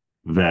enjoyed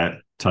that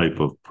type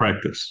of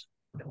practice.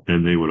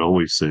 And they would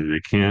always say they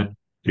can't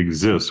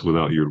exist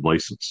without your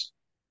license,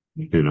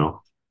 you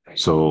know?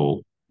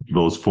 So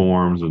those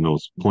forms and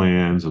those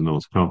plans and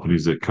those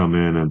companies that come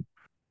in and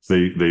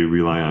they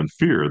rely on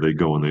fear. They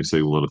go and they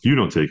say, well, if you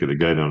don't take it, the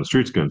guy down the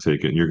street's going to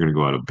take it and you're going to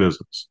go out of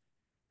business.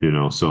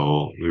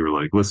 So we were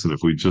like, listen,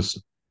 if we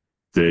just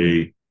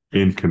stay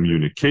in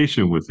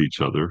communication with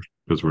each other,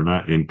 because we're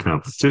not in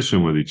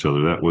competition with each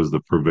other, that was the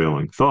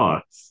prevailing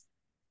thought.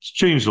 It's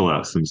changed a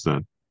lot since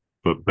then.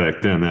 But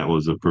back then, that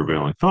was a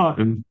prevailing thought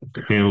and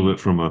handled it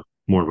from a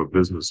more of a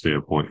business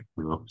standpoint.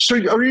 So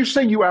are you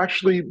saying you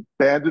actually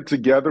banded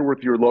together with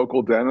your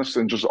local dentist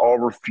and just all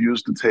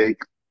refused to take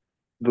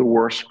the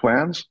worst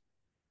plans?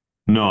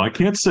 No, I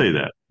can't say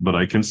that, but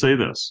I can say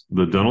this.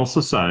 The Dental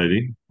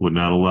Society would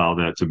not allow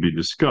that to be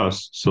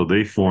discussed, so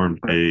they formed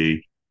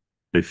a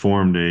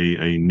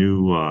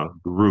new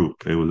group.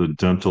 It was a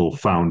dental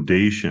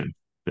foundation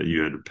that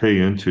you had to pay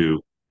into,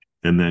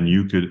 and then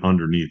you could,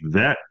 underneath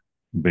that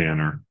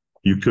banner,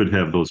 you could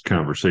have those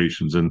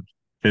conversations.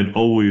 And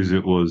always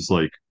it was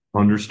like,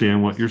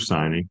 understand what you're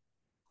signing,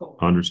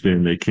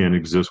 understand they can't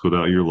exist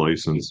without your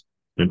license,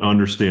 and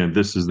understand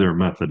this is their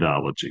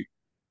methodology,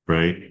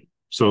 right?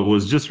 So it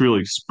was just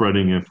really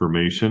spreading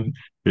information.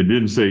 It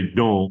didn't say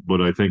don't,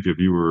 but I think if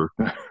you were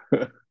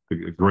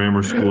a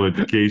grammar school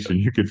education,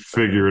 you could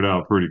figure it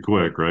out pretty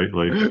quick, right?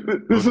 Like,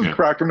 This is okay,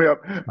 cracking me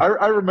up.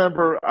 I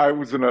remember I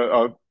was in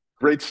a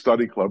great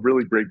study club,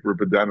 really great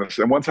group of dentists.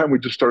 And one time we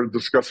just started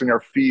discussing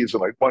our fees.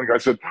 And like one guy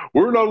said,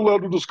 we're not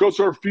allowed to discuss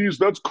our fees.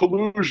 That's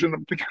collusion.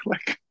 I'm thinking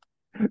like,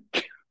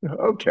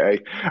 okay.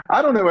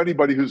 I don't know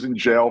anybody who's in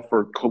jail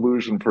for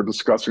collusion for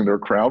discussing their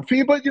crown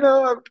fee, but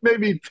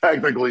maybe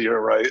technically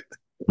you're right.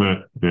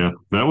 yeah,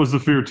 that was the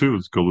fear too,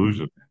 is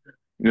collusion.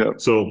 Yeah,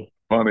 So,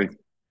 funny.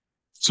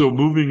 so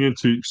moving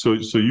into so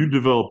you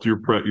developed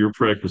your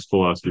practice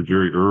philosophy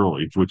very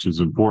early, which is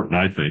important,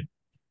 I think.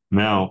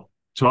 Now,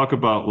 talk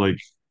about like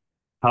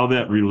how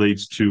that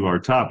relates to our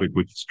topic,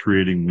 which is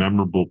creating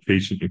memorable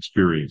patient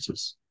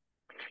experiences.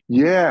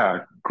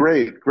 Yeah,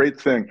 great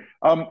thing.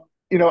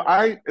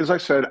 As I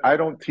said, I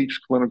don't teach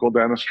clinical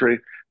dentistry.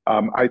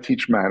 I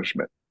teach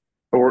management,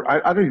 or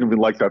I don't even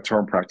like that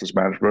term, practice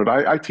management.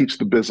 But I teach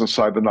the business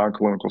side, the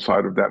non-clinical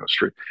side of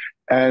dentistry,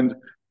 and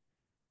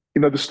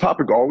this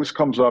topic always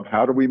comes up.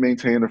 How do we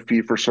maintain a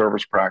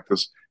fee-for-service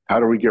practice? How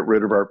do we get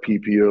rid of our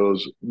PPOs?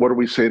 What do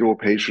we say to a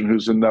patient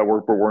who's in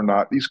network but we're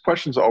not? These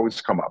questions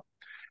always come up,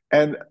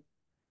 and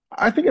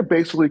I think it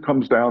basically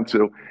comes down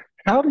to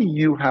how do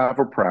you have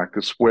a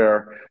practice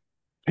where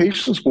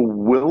patients will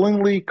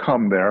willingly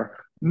come there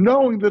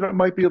knowing that it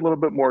might be a little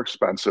bit more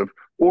expensive,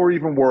 or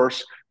even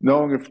worse,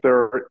 knowing if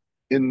they're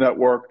in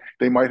network,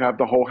 they might have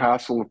the whole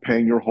hassle of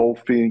paying your whole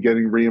fee and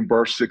getting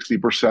reimbursed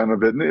 60%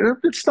 of it. And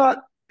it's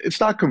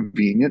not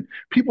convenient.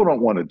 People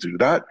don't want to do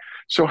that.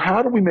 So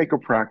how do we make a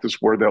practice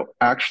where they'll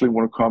actually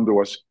want to come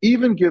to us,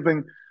 even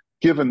given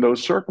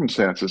those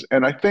circumstances?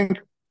 And I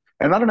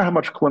don't know how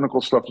much clinical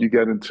stuff you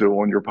get into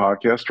on your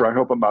podcast, or I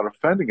hope I'm not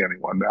offending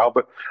anyone now,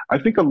 but I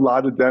think a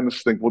lot of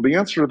dentists think, well, the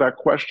answer to that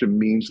question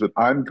means that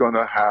I'm going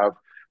to have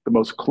the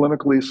most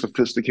clinically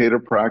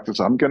sophisticated practice.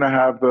 I'm going to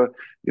have the,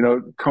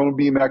 cone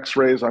beam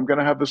X-rays. I'm going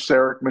to have the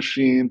CEREC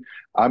machine.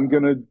 I'm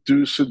going to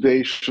do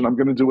sedation. I'm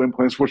going to do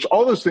implants, which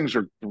all those things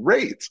are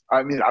great.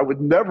 I mean, I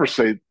would never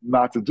say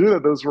not to do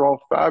that. Those are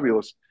all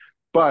fabulous.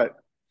 But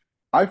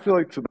I feel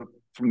like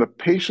from the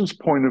patient's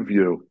point of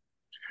view,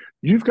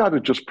 you've got to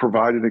just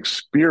provide an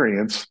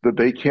experience that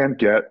they can't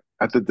get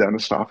at the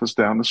dentist office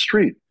down the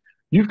street.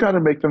 You've got to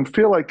make them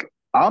feel like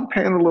I'm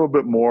paying a little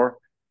bit more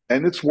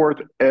and it's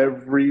worth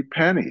every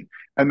penny.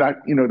 And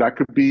that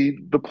could be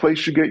the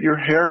place you get your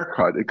hair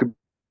cut. It could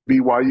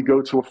be why you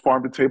go to a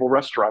farm to table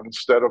restaurant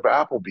instead of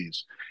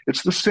Applebee's.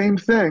 It's the same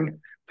thing.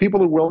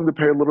 People are willing to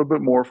pay a little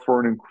bit more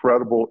for an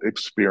incredible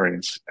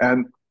experience.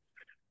 And,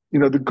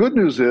 the good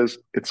news is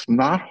it's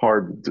not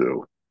hard to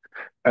do.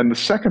 And the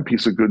second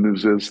piece of good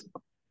news is,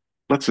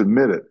 let's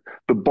admit it,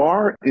 the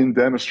bar in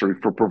dentistry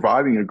for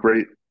providing a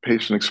great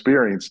patient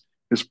experience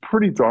is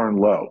pretty darn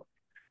low.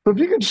 So if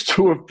you can just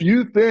do a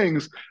few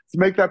things to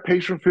make that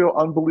patient feel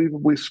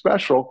unbelievably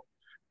special,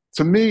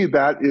 to me,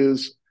 that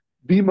is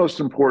the most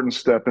important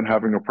step in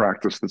having a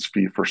practice that's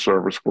fee for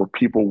service, where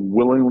people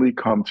willingly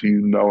come to you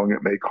knowing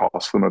it may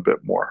cost them a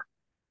bit more.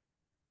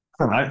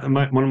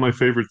 One of my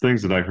favorite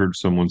things that I heard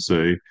someone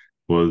say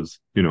was,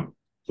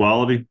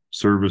 quality,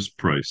 service,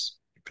 price.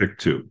 Pick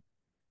two,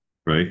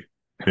 right?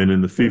 And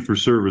in the fee for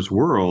service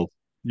world,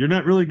 you're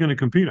not really going to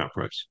compete on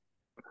price.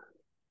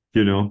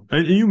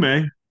 And you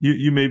may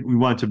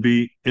want to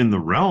be in the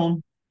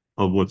realm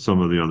of what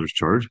some of the others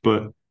charge,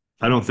 but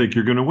I don't think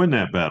you're going to win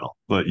that battle.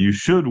 But you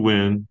should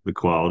win the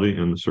quality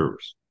and the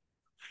service.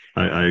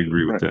 I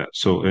agree with that.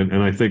 So,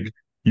 and I think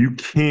you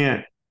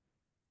can't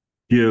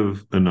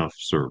give enough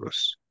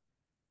service.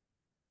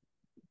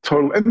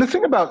 Totally. And the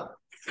thing about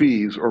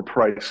fees or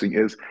pricing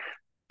is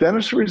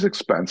dentistry is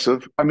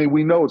expensive. I mean,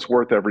 we know it's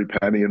worth every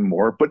penny and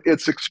more, but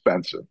it's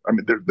expensive. I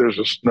mean, there's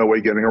just no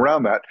way getting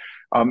around that.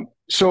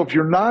 So if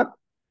you're not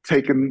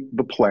taking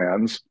the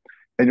plans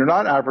and you're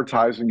not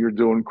advertising you're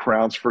doing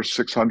crowns for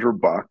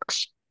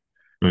 $600,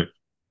 right,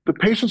 the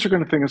patients are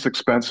going to think it's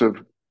expensive.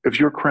 If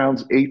your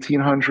crown's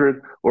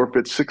 $1,800 or if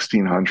it's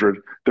 $1,600,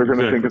 they're going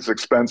to think it's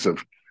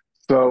expensive.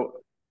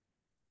 So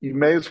you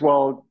may as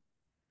well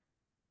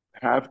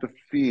have the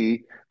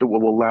fee that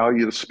will allow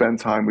you to spend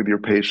time with your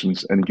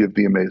patients and give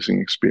the amazing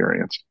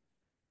experience.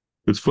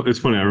 It's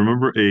funny. I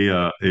remember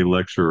a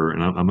lecturer,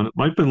 and it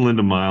might have been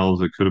Linda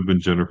Miles. It could have been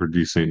Jennifer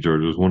D. St.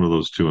 George. It was one of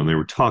those two, and they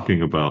were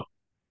talking about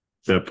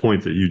that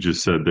point that you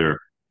just said there.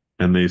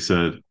 And they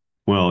said,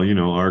 "Well,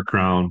 our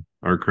crown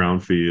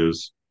fee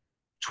is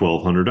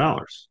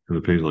 $1,200," and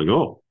the patient's like,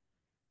 "Oh,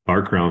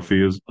 our crown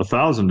fee is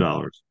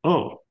 $1,000."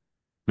 Oh,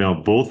 now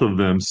both of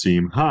them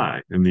seem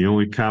high, and the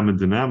only common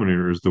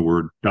denominator is the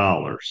word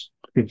dollars.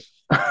 It's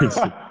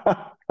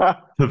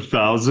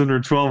 1,000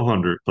 or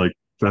 1,200. Like,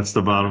 that's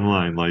the bottom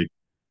line. Like,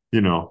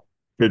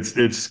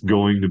 it's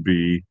going to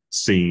be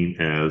seen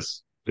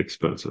as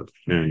expensive,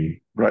 and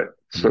right,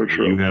 so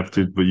true. You have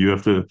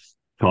to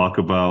talk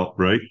about,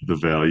 right, the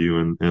value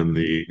and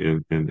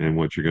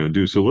what you're going to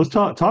do. So let's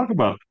talk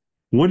about,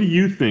 what do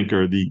you think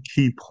are the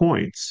key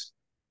points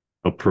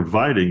of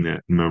providing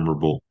that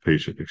memorable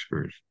patient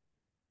experience?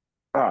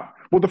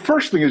 Well, the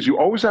first thing is you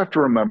always have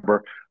to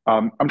remember.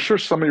 I'm sure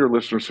some of your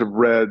listeners have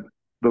read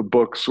the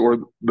books or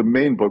the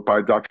main book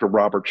by Dr.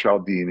 Robert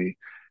Cialdini,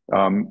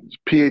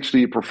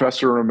 PhD,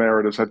 professor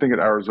emeritus, I think at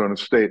Arizona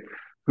State,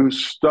 who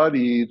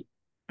studied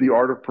the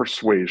art of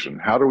persuasion.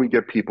 How do we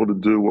get people to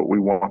do what we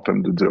want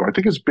them to do? I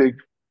think his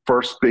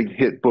first big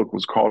hit book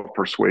was called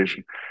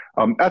Persuasion,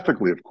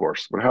 ethically, of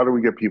course, but how do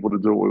we get people to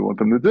do what we want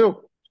them to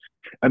do?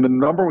 And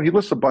he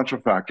lists a bunch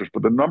of factors,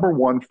 but the number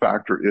one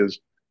factor is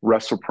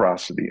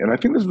reciprocity. And I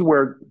think this is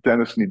where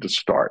dentists need to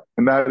start.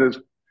 And that is,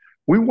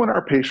 we want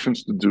our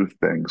patients to do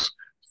things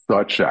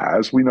such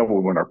as, we know what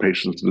we want our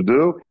patients to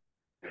do,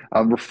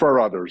 refer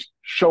others,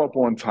 show up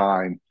on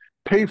time,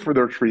 pay for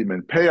their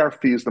treatment, pay our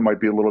fees that might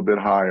be a little bit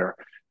higher.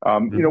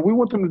 We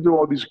want them to do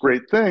all these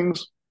great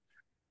things,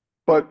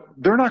 but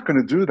they're not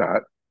going to do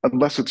that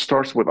unless it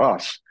starts with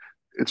us.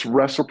 It's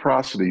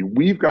reciprocity.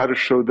 We've got to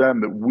show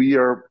them that we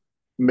are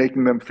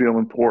making them feel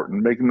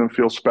important, making them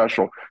feel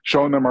special,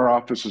 showing them our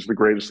office is the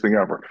greatest thing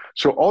ever.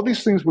 So all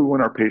these things we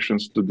want our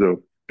patients to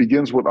do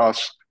begins with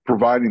us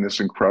providing this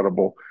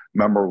incredible,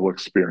 memorable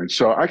experience.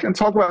 So I can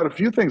talk about a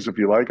few things if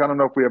you like. I don't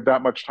know if we have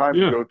that much time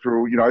to go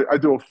through. I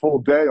do a full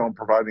day on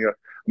providing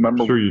a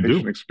memorable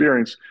patient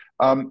experience.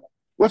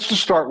 Let's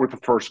just start with the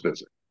first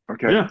visit.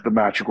 Okay, the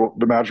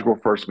magical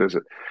first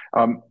visit.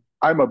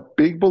 I'm a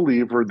big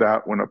believer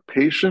that when a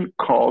patient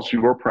calls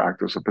your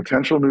practice, a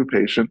potential new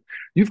patient,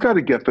 you've got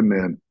to get them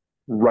in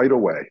right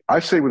away.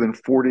 I say within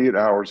 48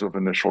 hours of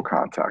initial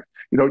contact.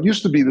 It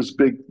used to be this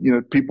big,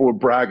 people would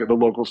brag at the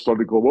local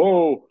study club,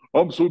 "Oh,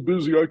 I'm so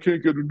busy, I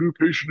can't get a new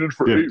patient in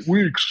for 8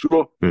 weeks."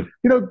 Well,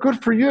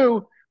 good for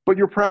you, but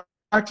your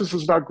practice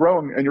is not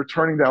growing and you're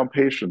turning down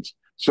patients.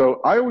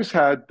 So I always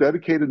had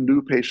dedicated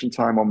new patient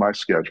time on my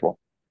schedule.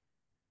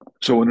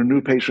 So when a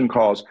new patient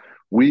calls,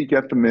 we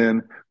get them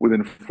in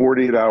within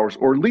 48 hours,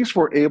 or at least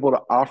we're able to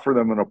offer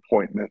them an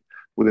appointment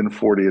within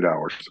 48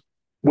 hours,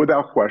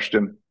 without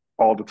question,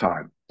 all the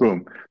time.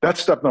 Boom.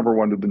 That's step number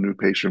one to the new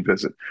patient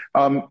visit.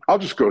 I'll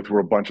just go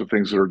through a bunch of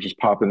things that are just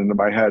popping into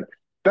my head.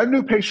 That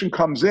new patient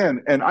comes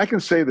in, and I can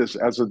say this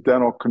as a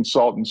dental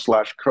consultant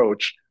slash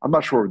coach. I'm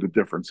not sure what the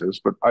difference is,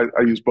 but I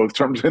use both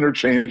terms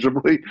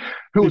interchangeably.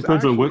 Who It was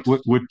depends on actually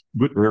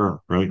what era.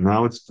 Right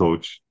now, it's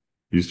coach.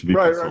 Used to be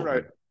right.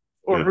 consultant.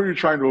 Or Yeah, who you're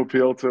trying to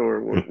appeal to,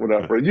 or yeah.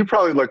 whatever. You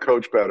probably like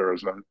coach better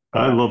as an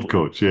I love athlete.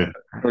 coach. Yeah,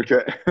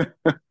 Okay.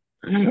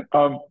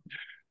 um,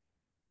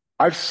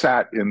 I've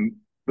sat in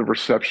the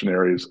reception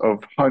areas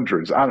of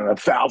hundreds, I don't know,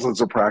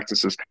 thousands of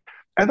practices.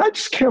 And I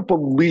just can't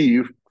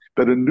believe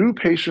that a new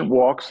patient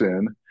walks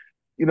in,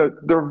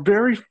 their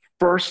very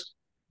first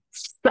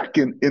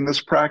second in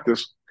this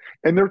practice,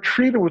 and they're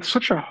treated with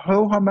such a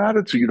ho-hum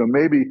attitude.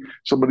 Maybe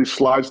somebody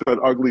slides that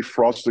ugly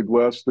frosted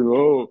glass thing.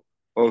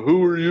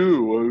 Who are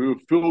you?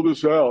 Fill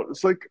this out.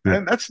 It's like, yeah.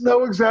 and that's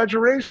no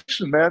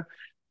exaggeration, man.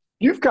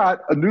 You've got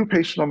a new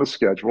patient on the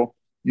schedule.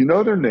 You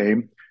know their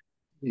name.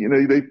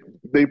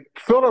 They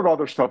filled out all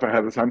their stuff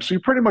ahead of time, so you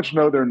pretty much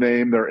know their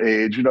name, their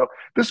age.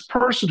 This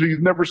person who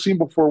you've never seen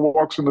before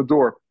walks in the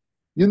door.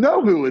 You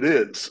know who it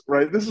is,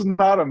 right? This is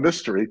not a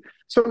mystery.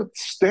 So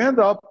stand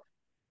up,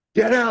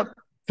 get out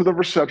to the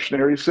reception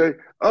area, say,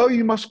 "Oh,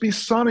 you must be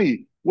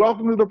Sonny.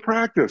 Welcome to the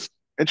practice,"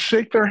 and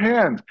shake their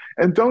hand.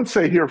 And don't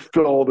say, "Here,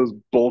 fill all this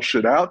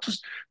bullshit out."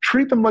 Just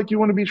treat them like you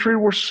want to be treated.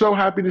 We're so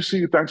happy to see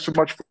you. Thanks so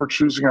much for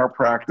choosing our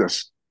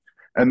practice.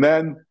 And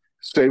then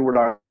say what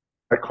I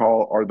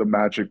call are the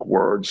magic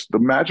words. The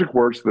magic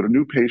words that a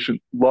new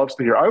patient loves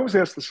to hear. I always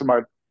ask this in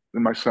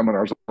my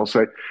seminars. I'll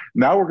say,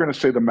 now we're going to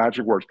say the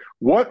magic words.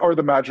 What are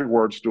the magic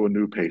words to a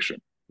new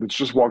patient that's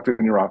just walked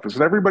in your office?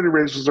 And everybody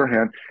raises their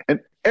hand, and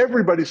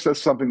everybody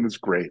says something that's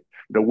great.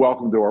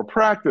 Welcome to our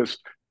practice.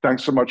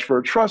 Thanks so much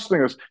for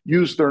trusting us.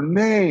 Use their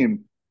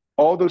name,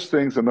 all those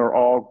things, and they're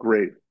all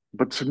great.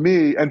 But to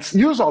me, and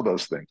use all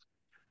those things.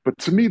 But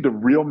to me, the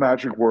real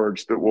magic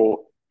words that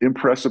will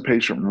impress a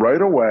patient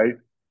right away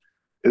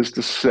is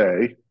to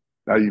say,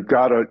 now you've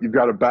got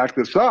to back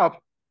this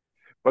up,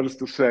 but it's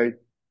to say,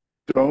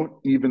 don't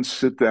even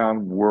sit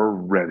down. We're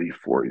ready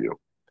for you.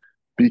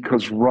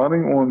 Because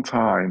running on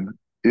time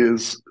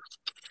is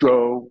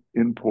so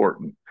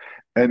important.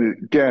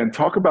 And again,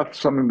 talk about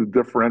something that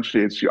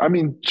differentiates you. I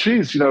mean,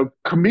 geez,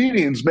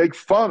 comedians make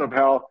fun of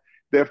how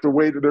they have to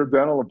wait at their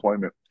dental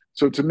appointment.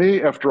 So to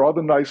me, after all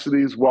the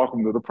niceties,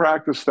 welcome to the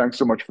practice. Thanks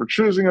so much for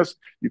choosing us.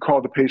 You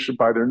call the patient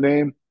by their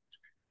name.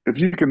 If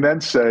you can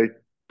then say,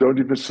 don't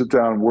even sit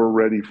down, we're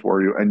ready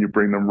for you, and you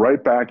bring them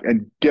right back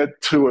and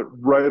get to it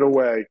right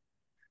away,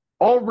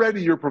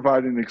 already you're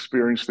providing an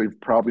experience they've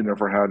probably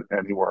never had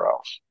anywhere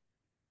else.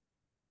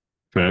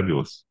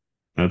 Fabulous.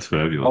 That's I'll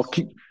fabulous.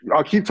 keep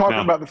I'll keep talking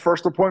Now, about the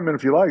first appointment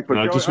if you like, but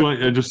I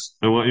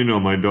want you to know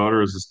my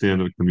daughter is a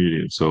stand-up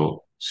comedian,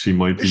 so she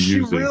might be is she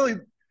using really?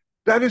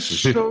 That is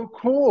so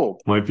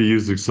cool. might be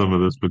using some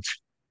of this, but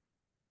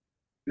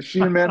Is she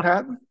in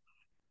Manhattan?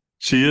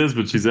 she is,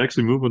 but she's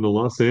actually moving to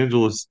Los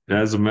Angeles,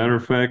 as a matter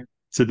of fact,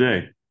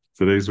 today.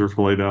 Today's her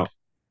flight out.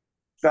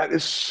 That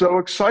is so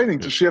exciting.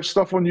 Yeah. Does she have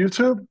stuff on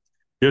YouTube?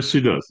 Yes,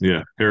 she does.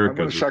 Yeah. I'm going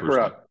Erica's to her check her first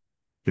name. out.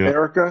 Yeah.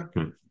 Erica?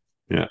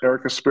 Yeah.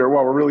 Erica Spear.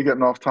 Wow, we're really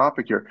getting off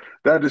topic here.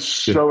 That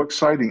is Yeah. so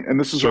exciting. And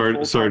this is a Sorry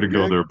full-time to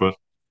go gig? there, but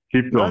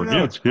keep No, going. no,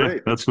 Yeah. it's Yeah. great.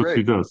 It's That's what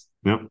she great. does.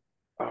 Yep.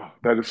 Oh,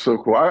 that is so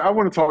cool. I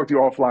want to talk to you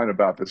offline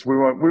about this. We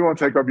won't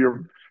take up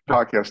your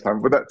podcast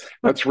time, but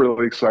that's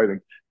really exciting.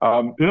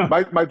 Yeah.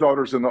 My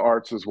daughter's in the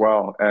arts as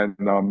well, and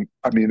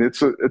I mean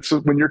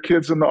when your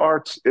kid's in the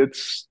arts,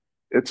 it's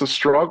a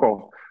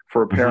struggle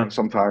for a Hmm. parent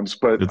sometimes.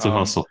 But It's a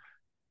hustle.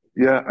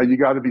 yeah, you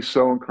got to be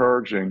so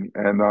encouraging,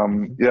 and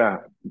Hmm. yeah,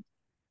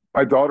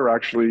 my daughter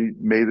actually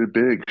made it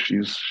big.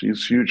 She's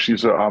huge.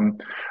 She's a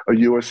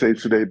USA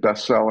Today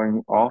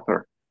best-selling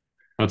author.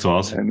 That's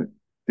awesome. And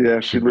yeah,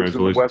 she lives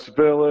in the Congratulations. West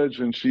Village,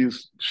 and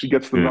she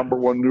gets the Yeah. number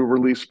one new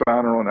release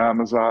banner on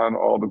Amazon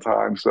all the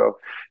time. So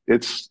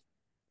it's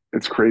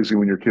it's crazy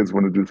when your kids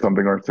want to do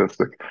something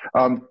artistic.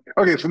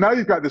 Okay, so now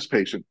you've got this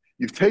patient.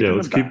 You've Yeah. taken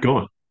Let's them keep back.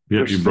 going. Yeah.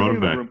 They're You brought sitting him in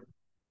the back. room.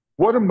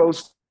 What do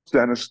most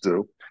dentists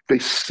do? They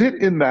sit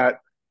in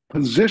that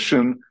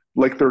position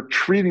like they're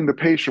treating the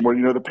patient,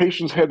 where the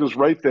patient's head is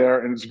right there,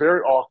 and it's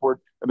very awkward,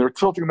 and they're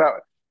tilting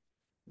that.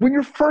 When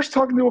you're first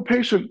talking to a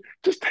patient,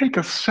 just take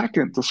a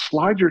second to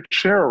slide your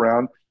chair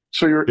around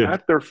so you're Yeah.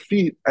 at their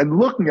feet and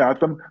looking at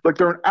them like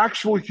they're an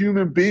actual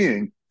human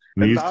being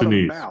and Knees not to a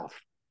knees. mouth.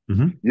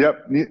 Hmm.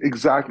 Yep,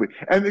 exactly.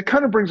 And it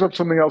kind of brings up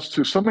something else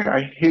too. Something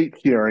I hate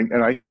hearing,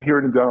 and I hear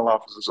it in dental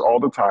offices all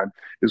the time,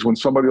 is when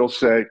somebody will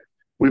say,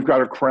 "We've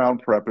got a crown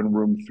prep in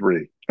room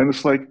 3." And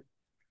it's like,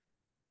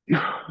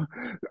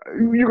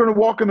 you're going to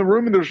walk in the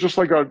room and there's just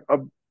like a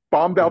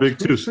bombed A out big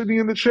tooth tooth. sitting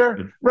in the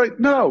chair. Right?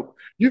 No,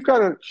 you've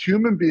got a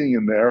human being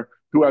in there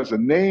who has a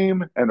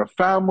name and a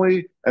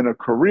family and a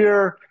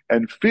career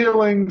and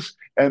feelings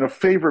and a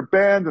favorite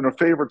band and a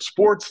favorite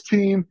sports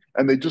team,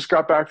 and they just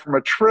got back from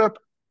a trip.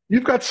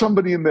 You've got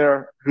somebody in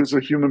there who's a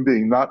human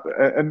being, not,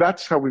 and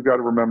that's how we've got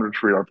to remember to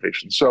treat our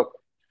patients. So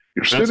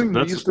You're That's sitting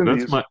that's knees to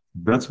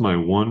that's knees. my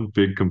one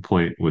big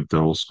complaint with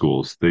dental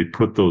schools. They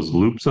put those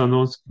loops on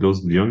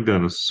those young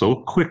dentists so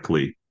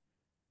quickly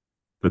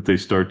that they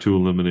start to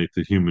eliminate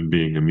the human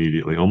being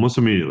immediately, almost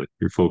immediately.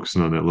 You're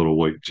focusing on that little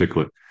white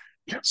chiclet.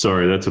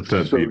 Sorry, that's a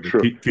pet So peeve. But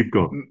true. keep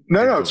going. No,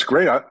 Keep no, going. it's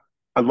great.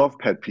 I love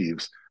pet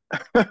peeves.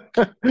 I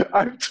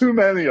have too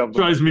many of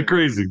them, I Drives me think.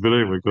 crazy. But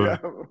anyway, go Yeah.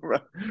 ahead.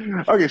 Right.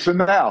 Okay. So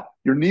now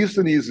you're knees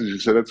to knees, as you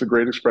said. That's a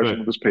great expression Right.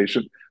 with this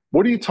patient.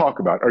 What do you talk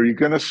about? Are you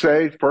going to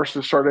say first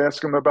to start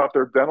asking them about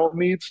their dental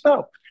needs?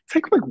 No.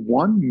 Take like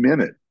 1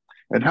 minute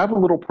and have a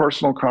little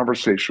personal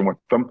conversation with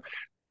them.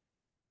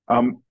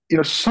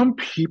 Some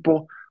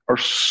people are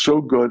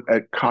so good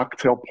at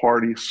cocktail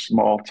party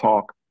small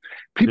talk.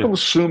 Yeah. People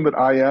assume that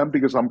I am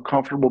because I'm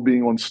comfortable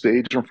being on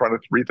stage in front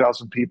of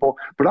 3,000 people,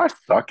 but I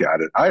suck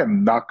at it. I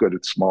am not good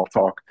at small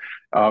talk.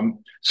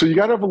 So you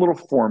got to have a little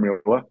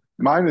formula.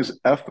 Mine is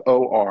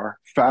FOR,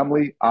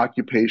 family,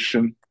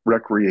 occupation,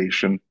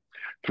 recreation.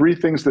 Three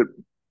things that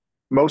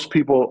most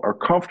people are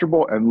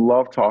comfortable and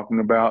love talking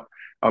about,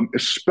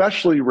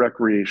 especially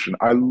recreation.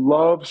 I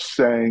love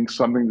saying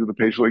something to the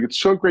patient like, it's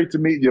so great to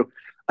meet you.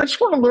 I just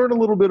want to learn a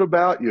little bit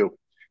about you.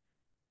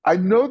 I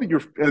know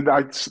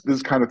that this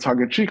is kind of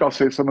tongue in cheek. I'll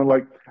say something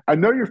like, I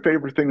know your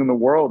favorite thing in the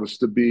world is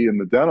to be in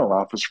the dental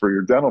office for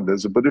your dental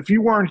visit, but if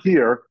you weren't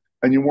here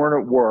and you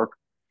weren't at work,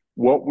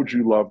 what would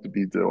you love to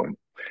be doing?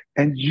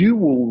 And you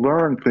will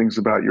learn things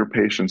about your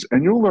patients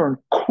and you'll learn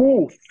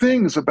cool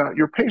things about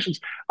your patients.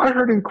 I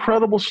heard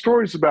incredible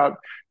stories about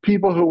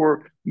people who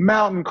were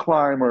mountain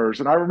climbers.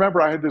 And I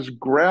remember I had this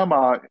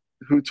grandma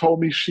who told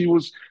me she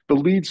was the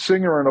lead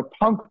singer in a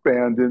punk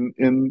band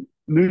in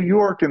New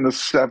York in the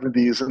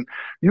 70s. And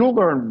you'll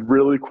learn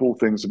really cool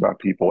things about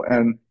people.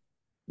 And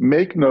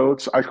make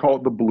notes. I call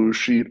it the blue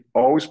sheet.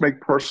 Always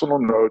make personal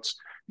notes.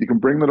 You can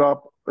bring that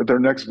up at their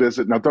next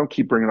visit. Now, don't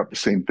keep bringing up the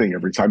same thing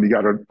every time. You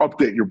got to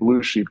update your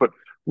blue sheet, but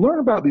learn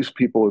about these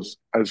people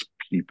as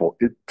people.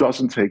 It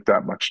doesn't take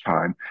that much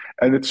time.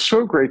 And it's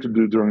so great to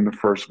do during the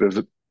first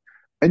visit.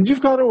 And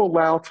you've got to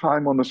allow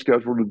time on the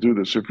schedule to do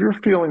this. If you're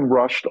feeling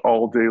rushed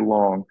all day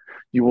long,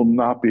 you will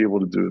not be able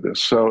to do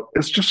this. So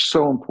it's just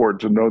so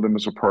important to know them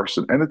as a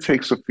person. And it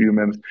takes a few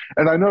minutes.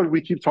 And I know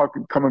we keep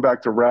coming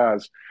back to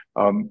Rasner,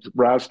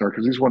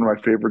 because he's one of my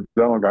favorite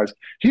dental guys.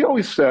 He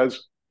always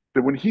says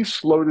that when he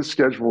slowed his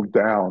schedule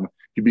down,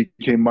 he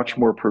became much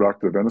more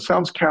productive. And it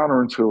sounds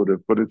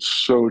counterintuitive, but it's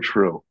so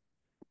true.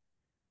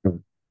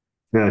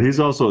 Yeah, he's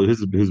also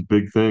his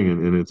big thing,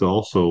 and it's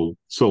also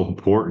so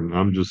important.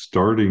 I'm just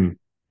starting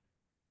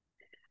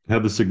to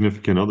have the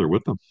significant other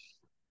with them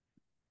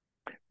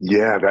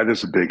Yeah, that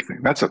is a big thing.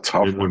 That's a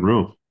tough in the one.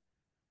 room,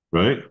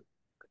 right?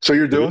 So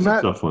you're It doing is a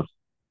that? tough one.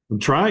 I'm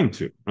trying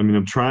to. I mean,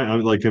 I'm trying.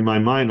 I'm like in my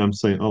mind, I'm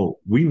saying, oh,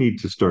 we need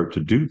to start to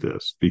do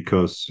this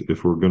because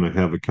if we're going to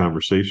have a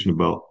conversation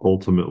about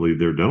ultimately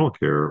their dental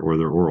care or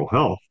their oral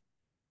health,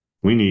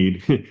 we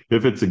need,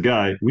 if it's a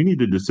guy, we need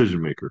a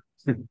decision maker.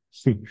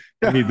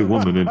 We need the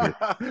woman in here,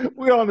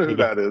 We all know who you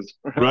know, that is.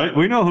 right?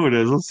 We know who it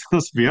is.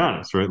 Let's be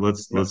honest, right? Yeah.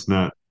 Let's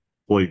not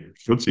play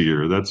footsie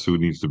here. That's who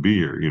needs to be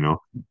here.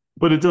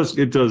 But it does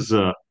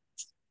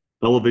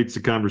elevates the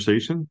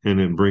conversation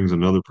and it brings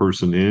another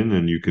person in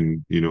and you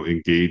can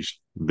engage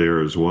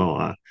there as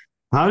well.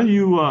 How do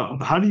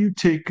you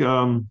take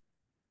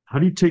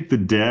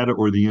the data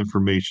or the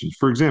information,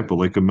 for example,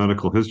 like a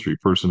medical history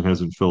person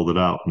hasn't filled it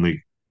out and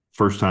they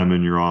first time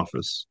in your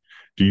office,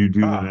 do you do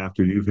that Ah,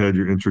 after you've had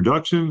your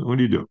introduction? What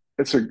do you do?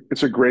 it's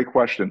a great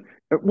question.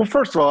 Well,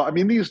 first of all, I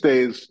mean, these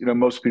days,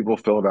 most people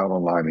fill it out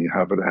online and you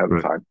have it ahead of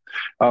Right. time.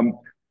 Um,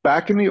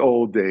 Back in the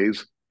old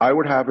days, I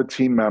would have a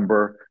team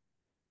member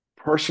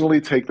personally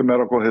take the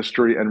medical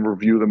history and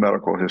review the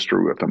medical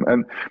history with them.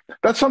 And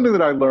that's something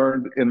that I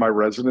learned in my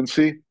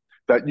residency,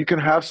 that you can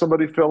have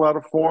somebody fill out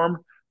a form,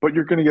 but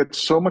you're going to get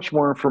so much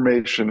more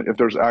information if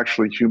there's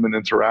actually human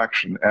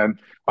interaction. And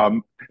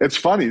it's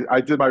funny, I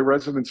did my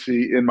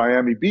residency in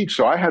Miami Beach,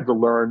 so I had to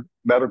learn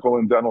medical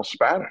and dental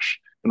Spanish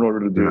in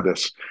order to do Yeah.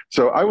 this.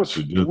 So I was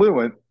Good deal.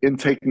 fluent in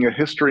taking a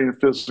history and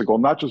physical,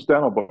 not just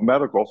dental, but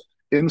medical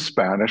in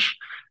Spanish.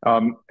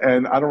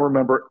 And I don't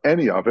remember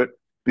any of it.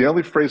 The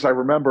only phrase I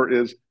remember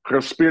is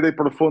respire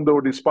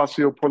profundo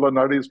despacio por la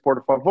nariz,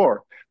 por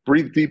favor.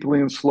 Breathe deeply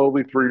and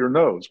slowly through your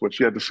nose, which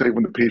you had to say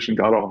when the patient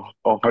got all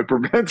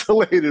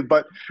hyperventilated.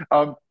 But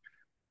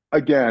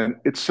again,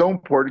 it's so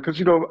important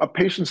because, a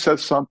patient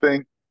says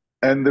something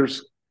and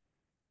there's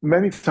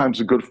many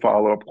times a good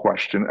follow-up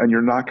question, and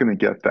you're not going to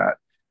get that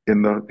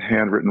in the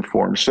handwritten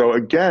form. So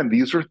again,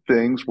 these are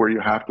things where you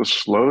have to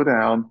slow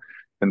down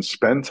and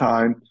spend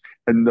time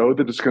and know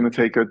that it's going to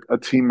take a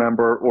team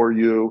member or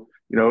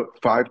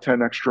 5,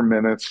 10 extra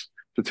minutes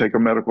to take a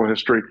medical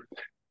history.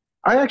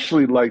 I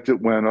actually liked it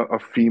when a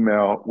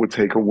female would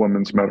take a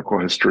woman's medical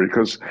history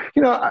because,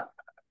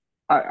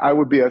 I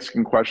would be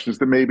asking questions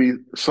that maybe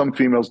some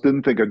females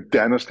didn't think a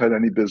dentist had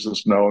any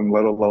business knowing,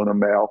 let alone a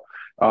male.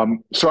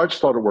 So I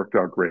just thought it worked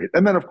out great.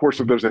 And then, of course,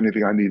 if there's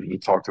anything I needed to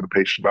talk to the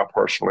patient about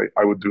personally,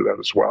 I would do that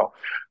as well.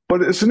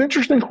 But it's an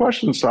interesting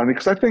question, Sonny,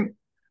 because I think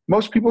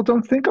most people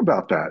don't think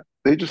about that.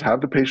 they just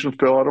have the patient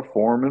fill out a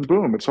form and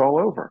boom, it's all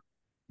over.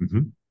 Hmm.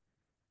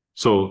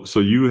 So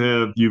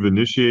you've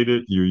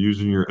initiated, you're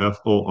using your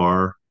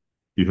FOR,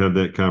 you have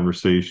that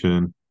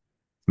conversation.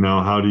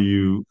 Now, how do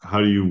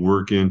you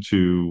work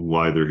into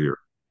why they're here?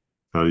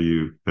 How do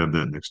you have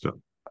that next up?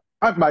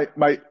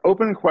 My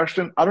opening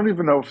question, I don't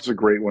even know if it's a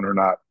great one or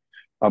not.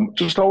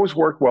 Just always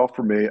work well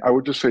for me. I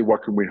would just say,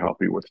 what can we help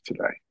you with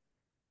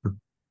today?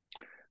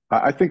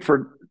 I think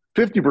for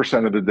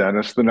 50% of the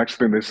dentists, the next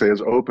thing they say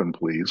is open,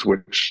 please,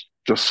 which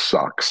just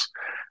sucks.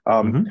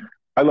 Um, Hmm.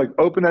 I like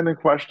open-ended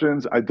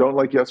questions. I don't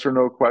like yes or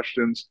no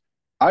questions.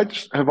 I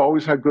just have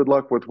always had good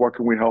luck with what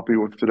can we help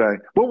you with today.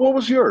 Well, what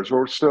was yours?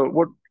 Or still,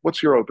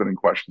 what's your opening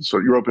question? So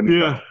your opening Yeah,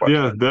 dental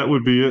question. yeah, that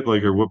would be it.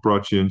 Like, or what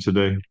brought you in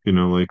today?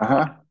 Like,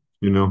 Uh-huh.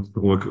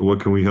 what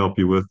can we help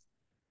you with?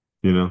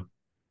 You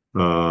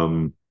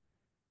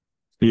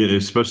yeah,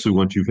 especially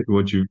once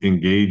you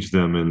engage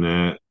them in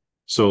that.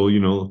 So,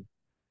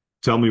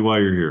 tell me why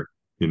you're here.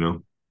 You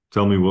know,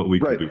 tell me what we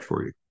can Right. do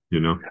for you. You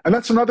know, And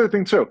that's another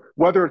thing too.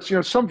 Whether it's,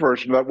 some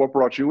version of that, what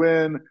brought you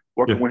in,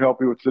 what can yeah, we help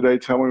you with today,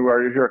 tell me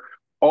why you're here,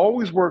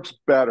 always works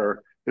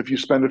better if you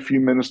spend a few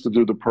minutes to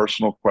do the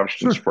personal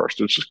questions sure. first.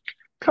 It just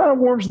kind of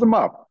warms them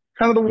up,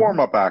 kind of the Hmm.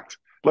 warm-up act,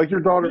 like your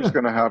daughter's Yeah,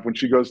 going to have when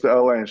she goes to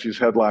LA and she's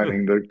yeah,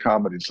 headlining the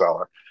Comedy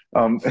Cellar.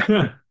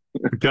 yeah.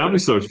 The Comedy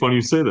Store. It's funny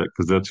you say that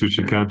because that's who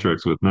she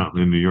contracts with now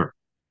in New York.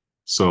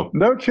 So,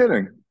 No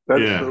kidding.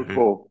 That is so yeah,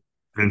 cool.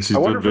 and I she's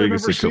wonder done if I've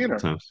Vegas ever a seen couple her.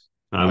 times.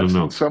 I I've don't seen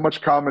know, so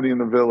much comedy in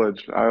the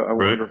village. I right?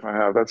 wonder if I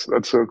have. That's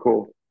so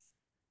cool.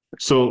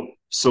 So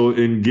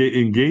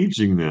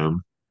engaging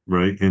them,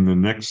 right, in the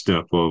next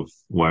step of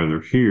why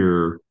they're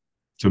here,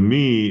 to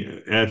me,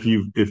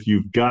 if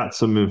you've got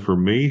some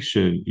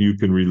information, you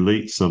can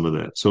relate some of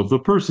that. So if the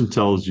person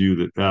tells you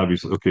that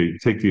obviously, okay,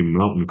 take the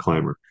mountain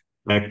climber,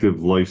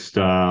 active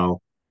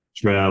lifestyle,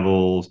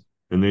 travels,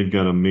 and they've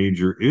got a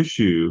major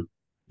issue,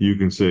 you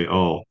can say,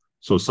 oh,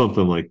 so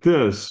something like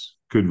this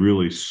could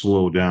really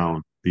slow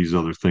down these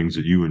other things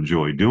that you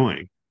enjoy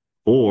doing.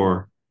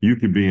 Or you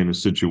could be in a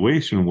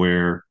situation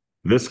where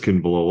this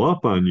can blow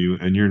up on you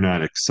and you're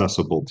not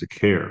accessible to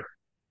care.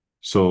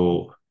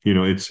 So,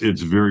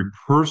 it's very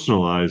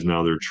personalized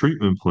now, their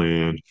treatment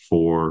plan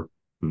for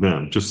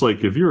them. Just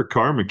like if you're a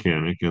car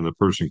mechanic and the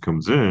person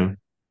comes in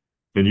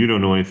and you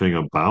don't know anything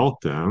about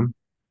them,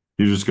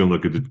 you're just going to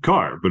look at the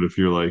car. But if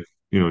you're like,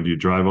 do you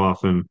drive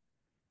often?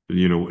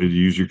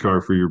 Use your car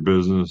for your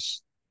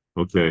business.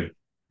 Okay.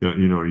 Yeah,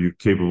 are you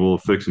capable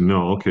of fixing?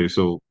 No. Okay.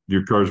 So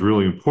your car is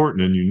really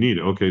important and you need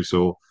it. Okay.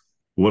 So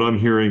what I'm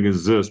hearing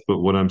is this, but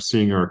what I'm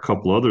seeing are a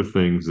couple other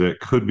things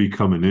that could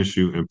become an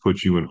issue and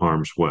put you in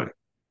harm's way.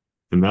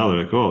 And now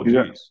they're like, oh,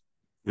 Yeah,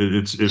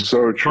 geez, it's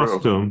so true.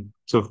 custom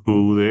to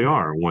who they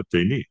are and what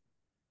they need.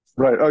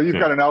 Right. Oh, you've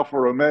Yeah. got an Alfa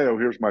Romeo.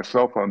 Here's my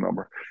cell phone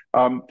number.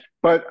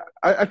 But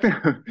I think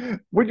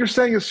what you're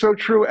saying is so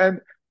true. And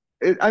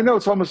I know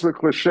it's almost a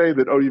cliche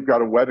that, oh, you've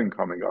got a wedding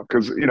coming up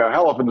because,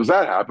 how often does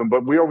that happen?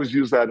 But we always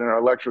use that in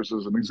our lectures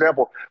as an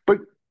example.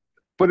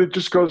 But it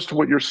just goes to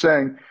what you're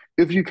saying.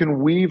 If you can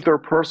weave their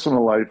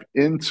personal life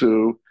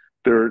into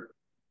their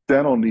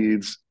dental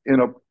needs in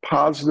a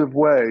positive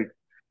way,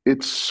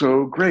 it's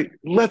so great.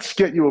 Let's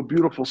get you a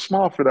beautiful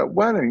smile for that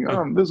wedding.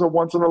 Yeah. This is a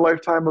once in a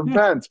lifetime Yeah.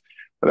 event.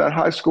 That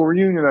high school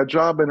reunion, that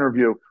job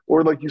interview,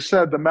 or like you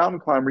said, the mountain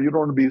climber. You don't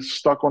want to be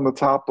stuck on the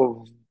top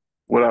of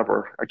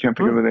whatever. I can't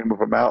think of Right. the name of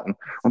a mountain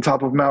on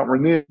top of Mount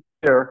Rainier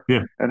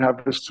Yeah. and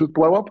have this tooth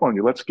blow up on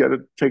you. Let's get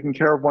it taken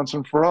care of once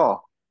and for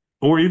all.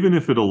 Or even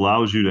if it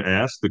allows you to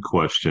ask the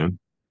question,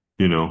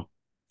 you know,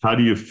 how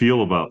do you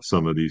feel about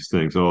some of these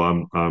things? Oh,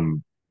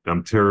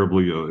 I'm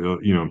terribly,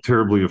 I'm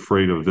terribly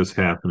afraid of this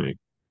happening.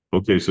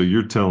 Okay, so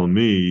you're telling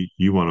me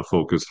you want to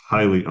focus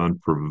highly on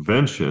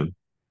prevention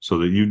so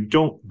that you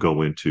don't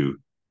go into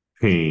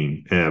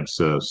pain,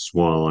 abscess,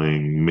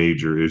 swelling,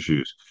 major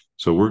issues.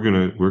 So we're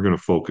gonna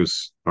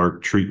focus our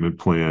treatment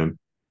plan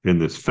in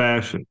this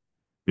fashion.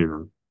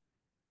 You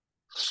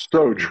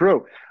So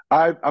true.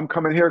 I'm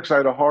coming here because I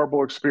had a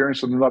horrible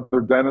experience with another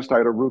dentist. I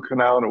had a root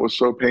canal and it was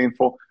so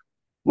painful.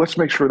 Let's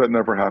make sure that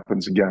never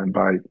happens again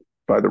by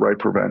the right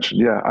prevention.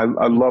 Yeah, I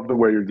know? love the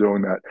way you're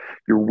doing that.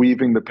 You're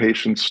weaving the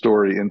patient's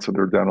story into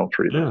their dental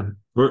treatment.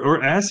 Yeah.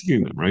 Or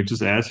asking them, right?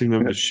 Just asking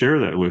them Yeah, to share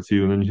that with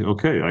you. And then,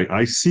 okay,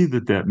 I see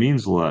that that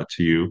means a lot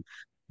to you.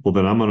 Well,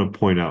 then I'm going to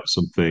point out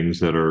some things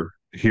that are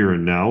here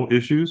and now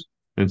issues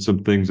and some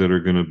things that are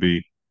going to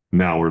be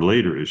now or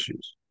later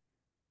issues.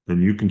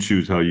 And you can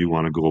choose how you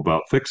want to go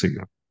about fixing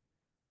them.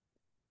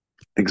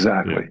 Yeah.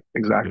 exactly, Yeah.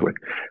 exactly.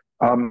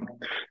 Um,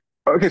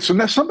 okay, so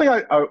now something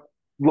I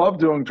love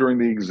doing during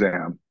the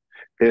exam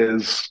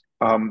is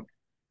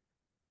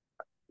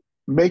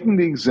making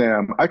the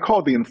exam. I call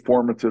it the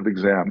informative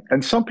exam.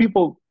 And some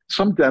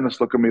dentists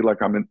look at me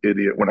like I'm an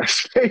idiot when I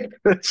say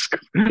this.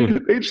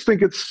 They just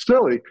think it's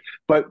silly.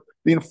 But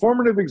the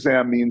informative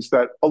exam means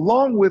that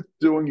along with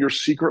doing your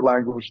secret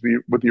language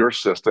with your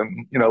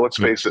assistant, let's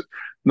Yeah. face it,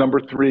 number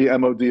three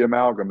MOD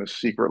amalgam is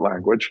secret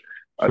language.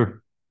 Uh,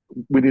 Sure.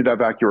 we need to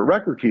have accurate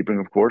record keeping,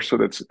 of course, so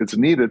that's it's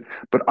needed.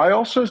 But I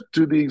also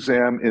do the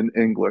exam in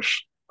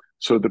English.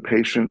 so the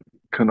patient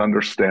can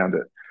understand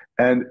it.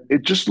 And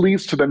it just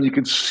leads to them, you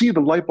can see the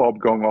light bulb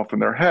going off in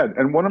their head.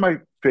 And one of my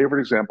favorite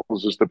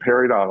examples is the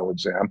periodontal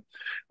exam.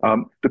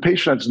 The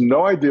patient has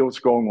no idea what's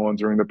going on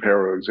during the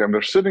perio exam.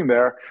 They're sitting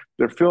there,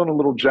 they're feeling a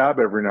little jab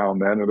every now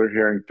and then, or they're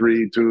hearing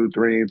 3, 2,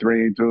 3,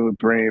 3, 2,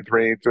 3,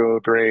 3,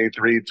 2, 3,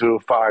 3, 2,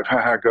 5.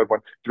 Haha, good one.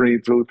 3,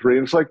 2, 3.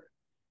 And it's like,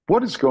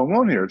 what is going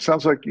on here? It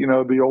sounds like,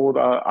 the old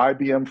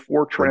IBM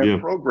Fortran Yeah.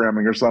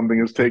 programming or something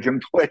is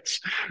taking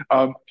place.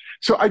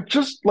 So I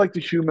just like to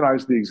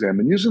humanize the exam,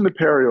 and using the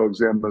perio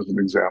exam as an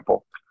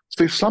example,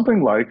 say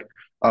something like,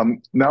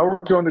 now we're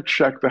going to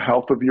check the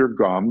health of your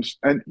gums.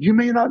 And you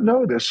may not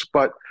know this,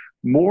 but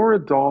more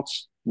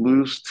adults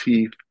lose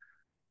teeth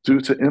due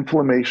to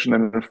inflammation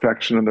and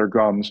infection in their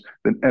gums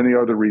than any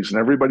other reason.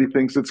 Everybody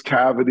thinks it's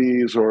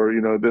cavities or,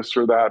 this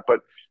or that,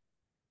 but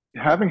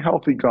having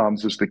healthy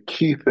gums is the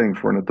key thing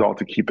for an adult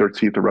to keep their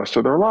teeth the rest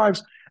of their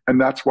lives. And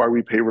that's why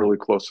we pay really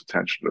close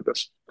attention to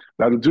this.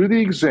 Now, to do the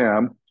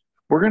exam,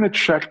 we're going to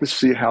check to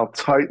see how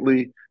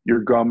tightly your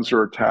gums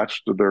are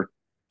attached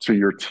to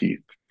your teeth.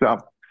 Now,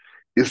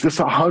 is this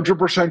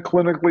 100%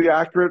 clinically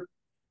accurate?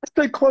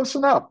 I'd say close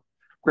enough.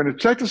 We're going to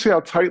check to see how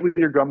tightly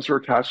your gums are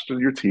attached to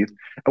your teeth.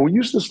 And we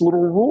use this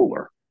little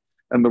ruler.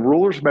 And the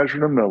ruler's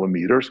measured in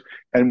millimeters.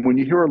 And when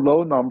you hear a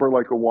low number,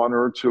 like a 1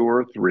 or a 2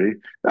 or a 3,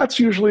 that's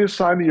usually a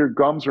sign that your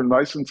gums are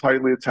nice and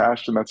tightly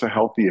attached, and that's a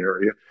healthy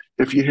area.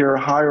 If you hear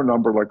a higher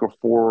number, like a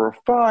 4 or a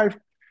 5,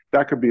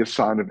 that could be a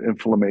sign of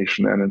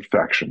inflammation and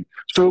infection.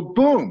 So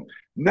boom,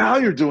 now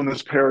you're doing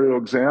this perio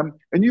exam,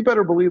 and you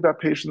better believe that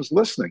patient is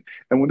listening.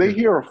 And when they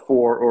hear a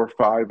 4 or a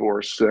 5 or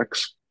a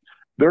 6,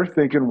 they're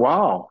thinking,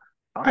 wow,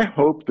 I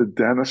hope the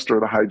dentist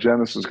or the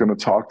hygienist is going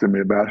to talk to me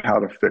about how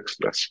to fix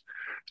this.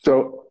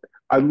 So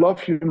I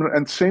love human,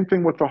 and same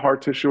thing with the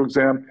hard tissue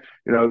exam.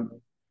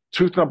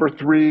 Tooth number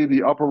 3,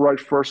 the upper right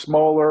first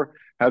molar,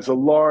 has a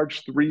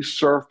large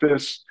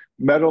 3-surface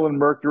metal and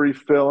mercury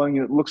filling.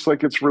 It looks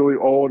like it's really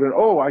old. And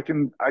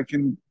I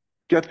can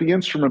get the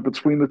instrument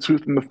between the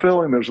tooth and the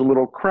filling. There's a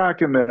little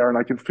crack in there, and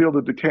I can feel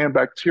the decay and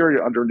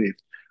bacteria underneath.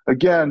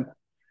 Again,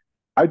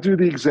 I do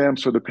the exam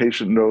so the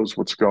patient knows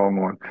what's going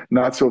on,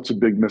 not so it's a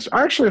big miss.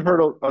 I actually heard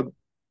a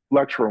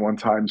lecturer one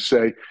time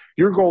say,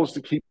 your goal is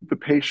to keep the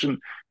patient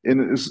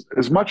in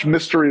as much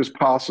mystery as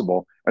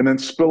possible and then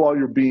spill all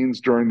your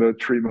beans during the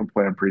treatment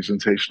plan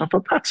presentation. I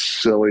thought, that's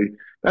silly.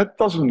 That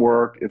doesn't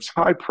work. It's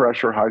high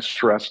pressure, high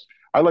stress.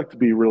 I like to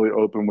be really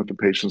open with the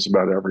patients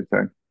about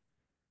everything.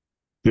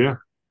 Yeah.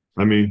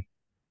 I mean,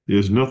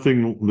 there's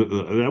nothing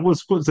that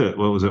what's that?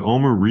 What was it?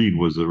 Omer Reed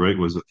was it, right?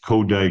 Was it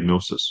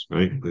co-diagnosis,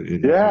 right?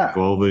 Yeah.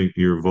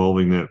 You're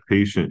involving that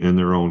patient in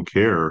their own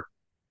care.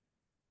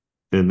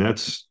 And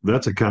that's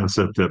a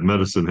concept that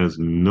medicine has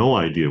no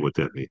idea what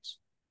that means.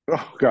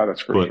 Oh God,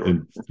 that's for But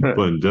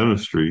sure. in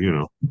dentistry,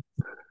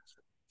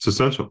 it's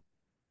essential.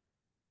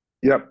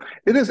 Yep,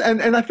 it is.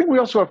 And I think we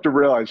also have to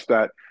realize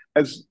that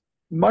as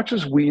much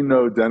as we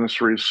know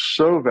dentistry is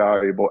so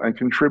valuable and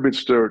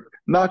contributes to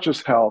not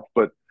just health,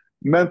 but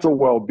mental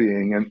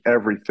well-being and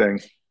everything,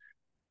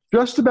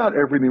 just about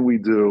everything we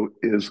do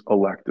is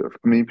elective.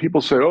 I mean,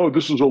 people say, oh,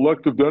 this is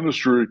elective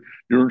dentistry.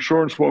 Your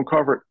insurance won't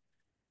cover it.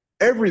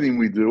 Everything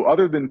we do,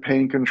 other than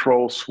pain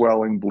control,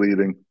 swelling,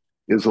 bleeding,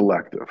 is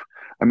elective.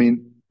 I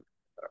mean,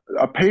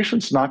 a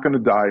patient's not going to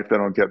die if they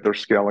don't get their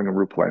scaling and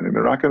root planing.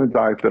 They're not going to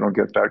die if they don't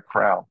get that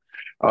crown.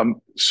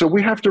 So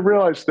we have to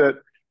realize that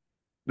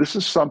this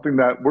is something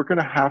that we're going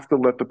to have to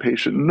let the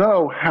patient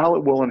know how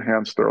it will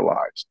enhance their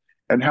lives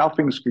and how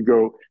things could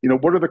go.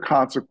 What are the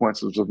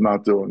consequences of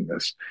not doing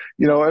this?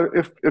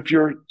 If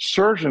your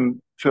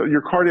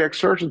cardiac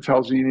surgeon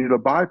tells you you need a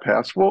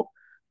bypass, well,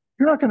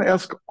 you're not going to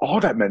ask all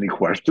that many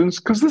questions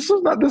because this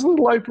is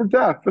life or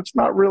death. It's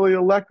not really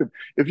elective.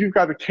 If you've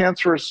got a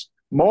cancerous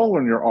mole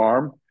in your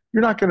arm,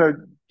 you're not going to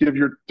give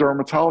your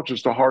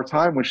dermatologist a hard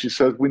time when she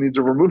says we need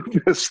to remove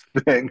this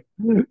thing.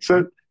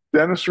 So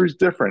dentistry is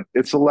different.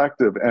 It's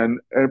elective. And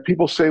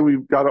people say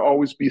we've got to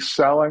always be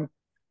selling.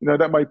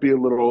 That might be a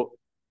little,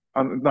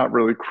 not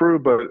really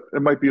crude, but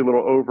it might be a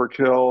little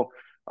overkill.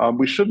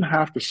 We shouldn't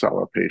have to sell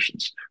our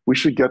patients. We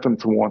should get them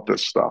to want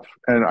this stuff.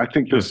 And I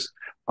think this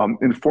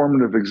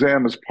informative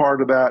exam is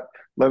part of that.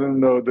 Letting them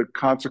know the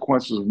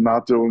consequences of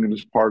not doing it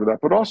is part of that,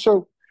 but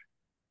also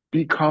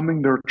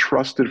becoming their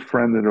trusted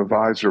friend and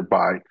advisor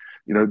by,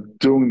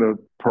 doing the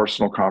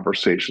personal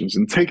conversations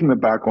and taking them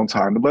back on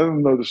time and letting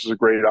them know this is a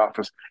great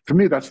office. For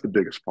me, that's the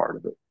biggest part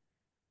of it.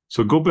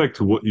 So go back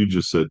to what you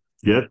just said.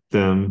 Get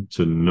them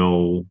to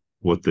know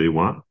what they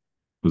want.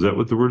 Was that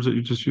what the words that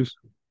you just used?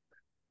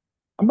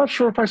 I'm not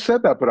sure if I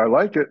said that, but I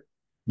like it.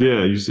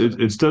 Yeah, you said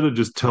instead of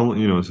just telling,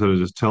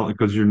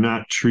 because you're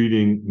not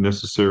treating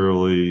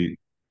necessarily,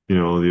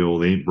 the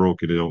old ain't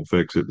broken, it don't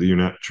fix it. You're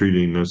not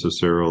treating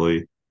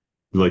necessarily,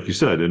 like you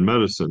said, in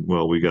medicine.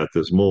 Well, we got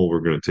this mole,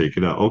 we're going to take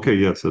it out. Okay,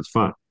 yes, that's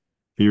fine.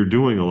 You're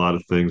doing a lot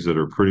of things that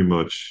are pretty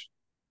much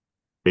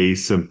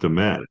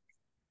asymptomatic.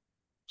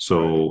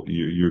 So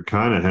you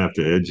kind of have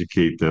to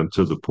educate them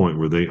to the point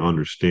where they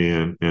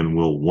understand and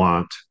will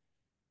want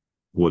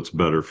what's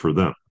better for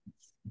them.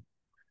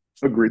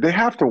 Agreed. They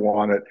have to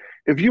want it.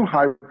 if you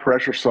high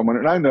pressure someone,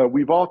 and I know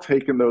we've all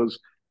taken those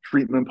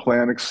treatment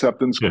plan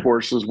acceptance Yeah.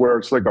 courses where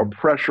it's like a Mhm.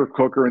 pressure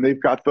cooker and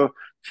they've got the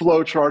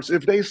flow charts.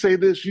 If they say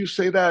this, you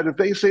say that. If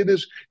they say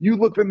this, you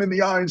look them in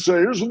the eye and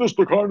say, "Isn't this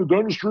the kind of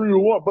dentistry you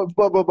want?" Blah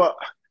blah blah blah.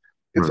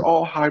 It's Right.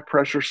 all high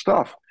pressure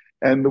stuff.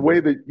 And the way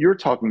Mhm. that you're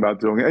talking about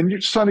doing it, and you,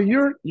 Sonny,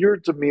 your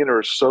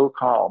demeanor is so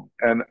calm.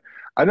 And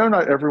I know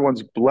not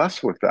everyone's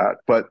blessed with that,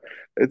 but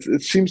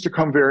it seems to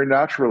come very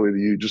naturally to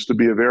you, just to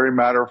be a very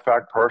matter of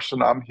fact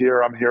person. I'm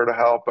here. I'm here to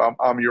help.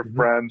 I'm your Mhm.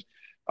 friend.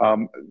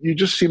 You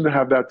just seem to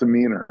have that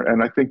demeanor,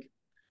 and I think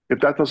if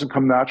that doesn't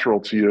come natural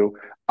to you,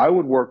 I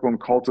would work on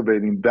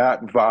cultivating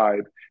that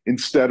vibe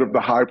instead of the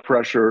high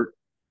pressure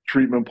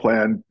treatment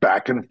plan,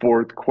 back and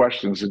forth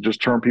questions that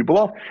just turn people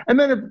off. And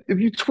then if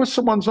you twist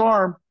someone's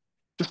arm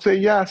to say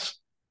yes,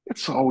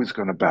 it's always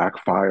going to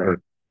backfire. Right.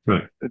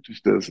 Right. It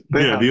just is.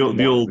 They Yeah. have to The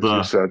want, old,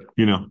 as you said.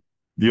 you know,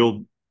 the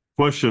old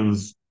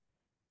questions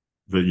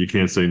that you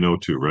can't say no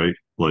to, right?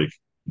 Like,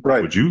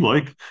 Right. would you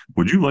like,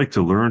 would you like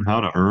to learn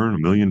how to earn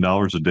 $1 million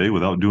a day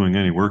without doing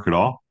any work at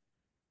all?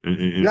 No,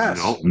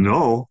 Yes.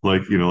 no,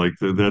 like, like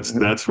that's The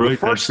right.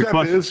 first That's the step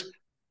question. is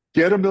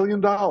get $1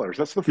 million.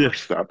 That's the Yeah.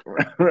 first step.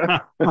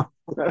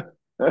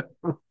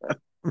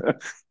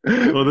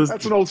 Well, this,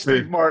 That's an old hey,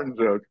 Steve Martin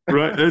joke.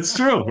 right. It's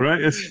true, right?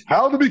 It's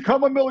How to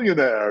become a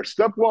millionaire.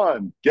 Step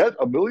one, get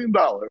 $1 million.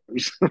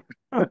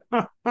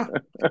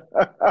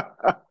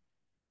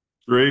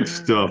 great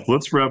stuff.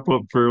 Let's wrap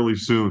up fairly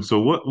soon. So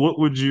what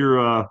would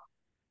you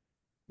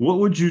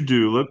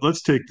do?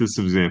 Let's take this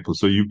example.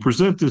 So you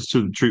present this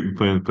to the treatment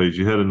plan page.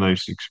 You had a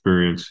nice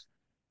experience.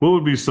 What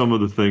would be some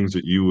of the things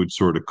that you would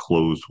sort of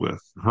close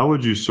with? How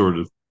would you sort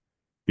of,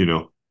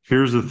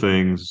 here's the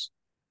things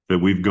that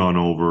we've gone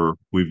over,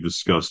 we've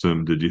discussed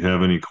them. Did you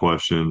have any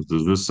questions?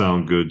 Does this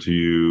sound good to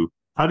you?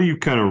 How do you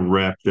kind of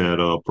wrap that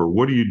up, or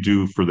what do you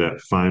do for that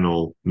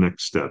final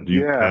next step? Do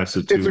you Yeah, pass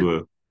it it's a to a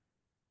it's a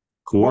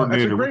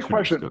coordinator? great What's your next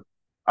question. step?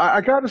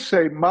 I got to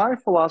say, my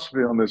philosophy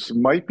on this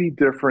might be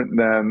different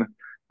than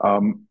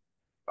um,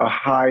 a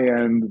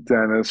high-end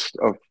dentist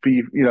of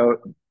fee,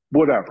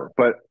 whatever.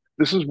 But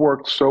this has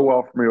worked so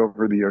well for me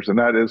over the years, and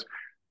that is,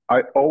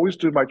 I always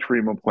do my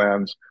treatment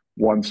plans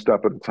one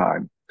step at a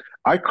time.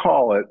 I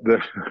call it the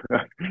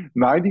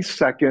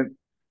 90-second,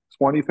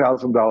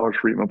 $20,000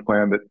 treatment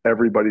plan that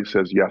everybody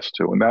says yes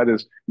to, and that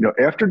is,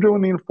 after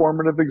doing the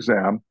informative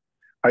exam,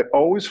 I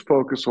always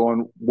focus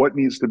on what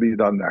needs to be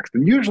done next.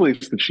 And usually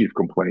it's the chief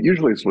complaint.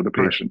 Usually it's with the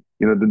Right. patient.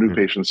 The new Yeah.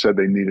 patient said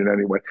they need it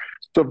anyway.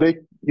 So if they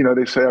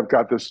say, I've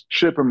got this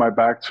chip in my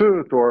back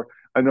tooth, or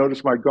I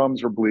notice my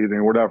gums are bleeding,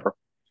 or whatever.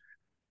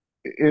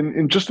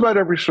 In just about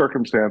every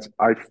circumstance,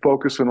 I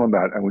focus in on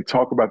that. And we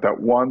talk about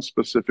that one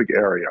specific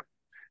area.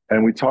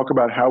 And we talk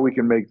about how we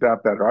can make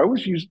that better. I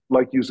always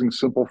like using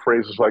simple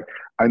phrases like,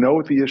 I know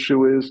what the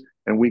issue is,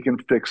 and we can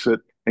fix it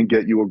and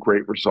get you a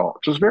great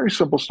result. Just very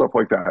simple stuff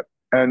like that.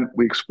 And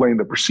we explain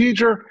the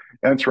procedure,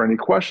 answer any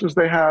questions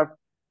they have,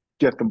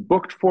 get them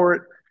booked for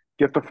it,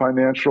 get the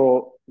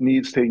financial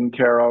needs taken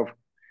care of.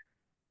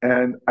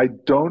 And I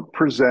don't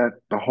present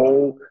the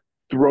whole,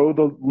 throw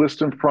the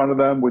list in front of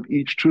them with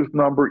each tooth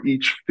number,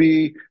 each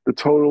fee, the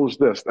total is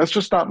this. That's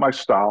just not my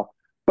style.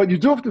 But you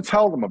do have to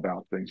tell them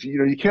about things.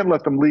 You can't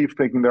let them leave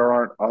thinking there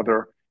aren't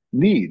other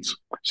needs.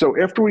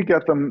 So after we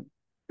get them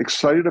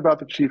excited about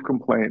the chief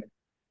complaint,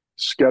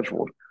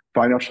 scheduled,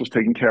 financials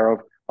taken care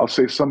of, I'll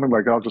say something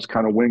like, I'll just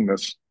kind of wing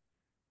this.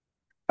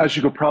 As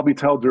you could probably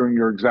tell during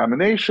your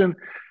examination,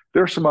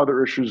 there are some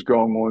other issues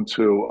going on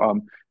too.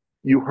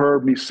 You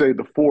heard me say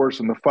the fours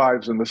and the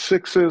fives and the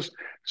sixes.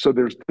 So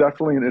there's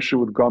definitely an issue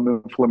with gum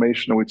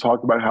inflammation. And we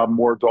talked about how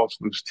more adults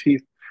lose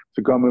teeth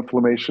to gum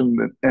inflammation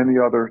than any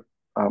other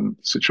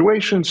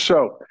situation.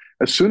 So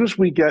as soon as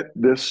we get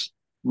this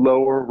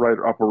lower right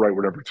or upper right,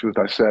 whatever tooth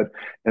I said,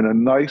 in a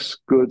nice,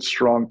 good,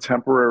 strong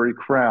temporary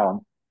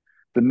crown,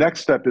 the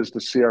next step is to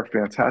see our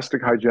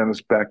fantastic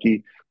hygienist,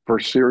 Becky, for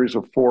a series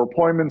of 4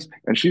 appointments.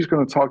 And she's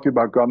going to talk to you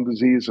about gum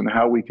disease and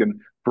how we can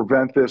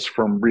prevent this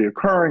from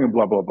reoccurring and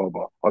blah, blah, blah,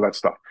 blah, all that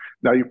stuff.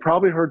 Now, you've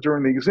probably heard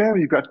during the exam,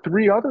 you've got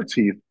 3 other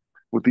teeth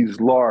with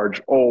these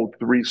large, old,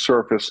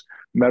 3-surface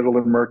metal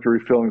and mercury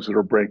fillings that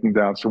are breaking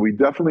down. So we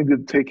definitely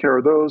did take care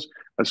of those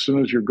as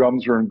soon as your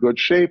gums are in good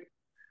shape.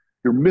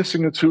 You're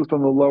missing a tooth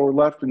on the lower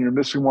left and you're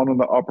missing one on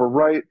the upper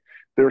right.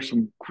 There are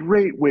some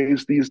great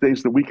ways these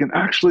days that we can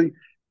actually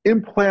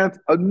implant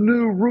a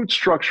new root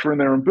structure in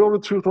there and build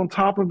a tooth on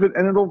top of it,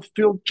 and it'll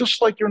feel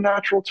just like your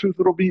natural tooth.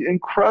 It'll be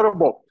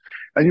incredible.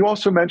 And you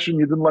also mentioned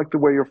you didn't like the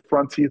way your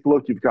front teeth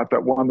look. You've got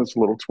that one that's a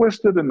little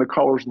twisted and the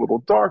color's a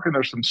little dark and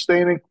there's some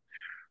staining.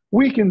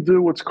 We can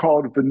do what's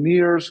called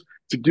veneers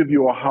to give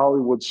you a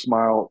Hollywood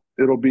smile.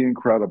 It'll be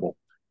incredible.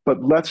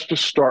 But let's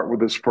just start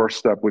with this first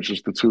step, which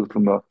is the tooth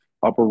from the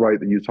upper right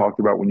that you talked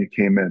about when you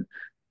came in.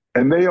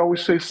 And they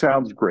always say,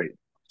 sounds great.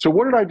 So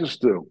what did I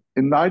just do?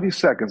 In 90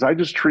 seconds, I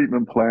just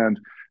treatment planned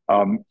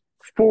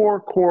 4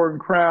 core and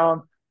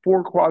crown,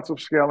 4 quads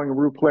of scaling and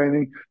root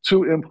planing,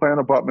 2 implant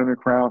abutment and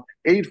crown,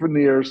 8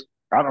 veneers,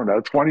 I don't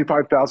know,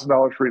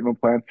 $25,000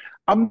 treatment plan.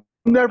 I'm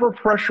never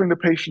pressuring the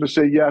patient to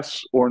say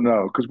yes or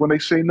no, because when they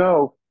say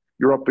no,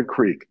 you're up the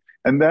creek.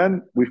 And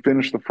then we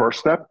finish the first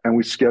step and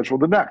we schedule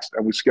the next,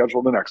 and we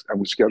schedule the next, and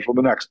we schedule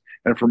the next.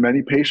 And for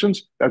many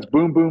patients, that's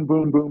boom, boom,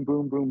 boom, boom,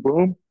 boom, boom,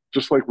 boom,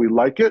 just like we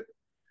like it.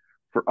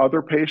 For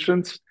other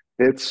patients,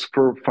 it's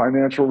for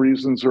financial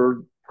reasons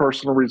or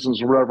personal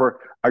reasons or whatever.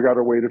 I got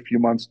to wait a few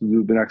months to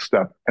do the next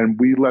step. And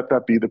we let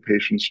that be the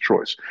patient's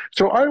choice.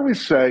 So I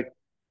always say,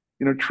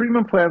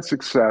 treatment plan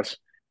success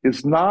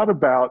is not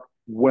about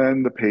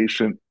when the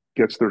patient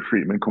gets their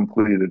treatment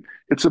completed.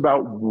 It's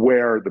about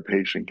where the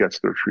patient gets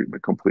their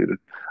treatment completed.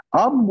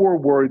 I'm more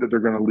worried that they're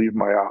going to leave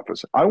my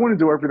office. I want to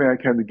do everything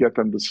I can to get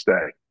them to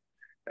stay.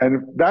 And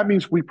if that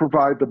means we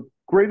provide the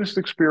greatest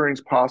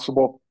experience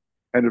possible,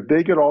 and if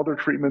they get all their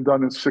treatment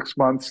done in 6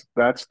 months,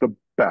 that's the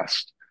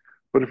best.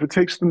 But if it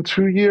takes them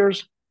 2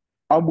 years,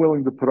 I'm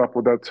willing to put up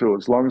with that too,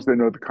 as long as they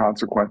know the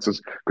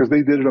consequences, because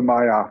they did it in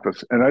my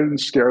office and I didn't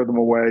scare them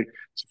away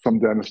to some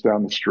dentist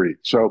down the street.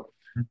 So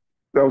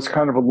that was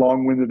kind of a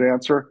long-winded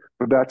answer,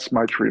 but that's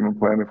my treatment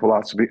plan and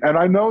philosophy. And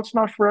I know it's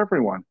not for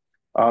everyone,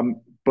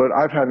 but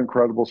I've had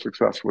incredible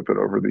success with it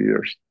over the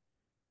years.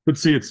 But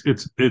see,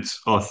 it's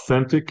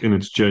authentic and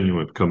it's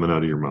genuine coming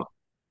out of your mouth,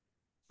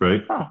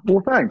 right? Oh,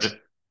 well, thanks.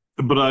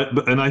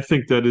 And I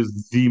think that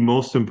is the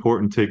most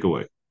important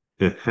takeaway.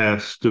 It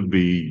has to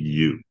be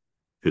you.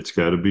 It's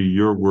got to be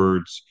your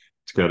words.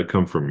 It's got to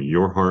come from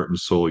your heart and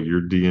soul,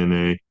 your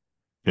DNA.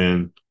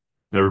 And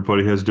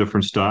everybody has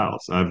different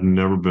styles. I've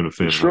never been a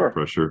fan of high Sure.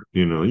 pressure.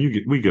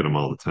 We get them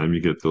all the time. You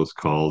get those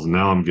calls. And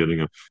now I'm getting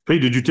them. Hey,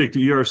 did you take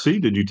the ERC?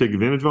 Did you take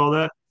advantage of all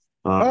that?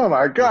 Oh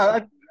my Listen,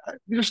 God.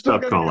 You're still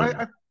stop getting, calling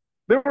me.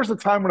 there was a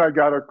time when I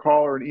got a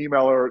call or an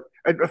email or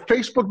a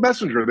Facebook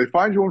Messenger. They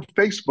find you on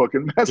Facebook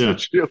and Yeah,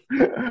 message you.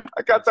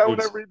 I got that one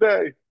it's every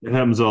day. it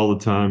happens all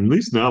the time. At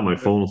least now my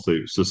phone will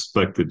say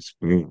suspected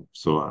spam.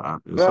 So Ah,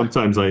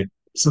 sometimes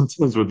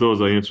with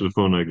those, I answer the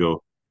phone and I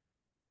go,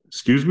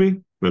 "Excuse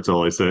me." That's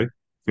all I say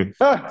because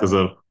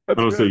I that's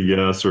don't say good.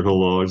 yes or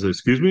hello. I say,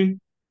 "Excuse me,"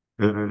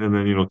 and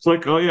then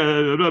click. Oh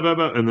yeah, blah, blah,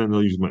 blah, and then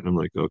they'll use my. I'm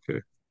like, okay,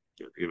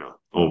 Oh,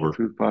 over.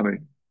 too funny.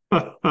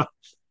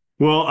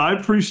 Well, I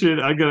appreciate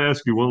it. I got to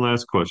ask you one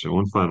last question,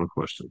 one final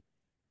question.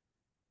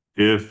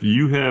 If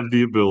you have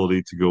the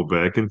ability to go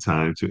back in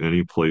time to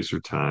any place or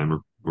time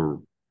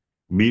or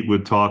meet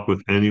with, talk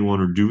with anyone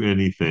or do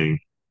anything,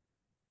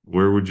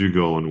 where would you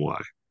go and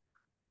why?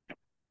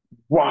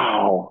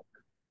 Wow.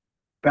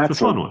 It's a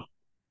That's a, fun one.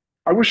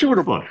 I wish you would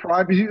It's have fun.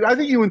 primed me. I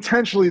think you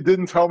intentionally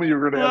didn't tell me you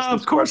were going to ask Of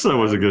this course I question ahead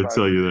wasn't going to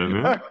tell you that,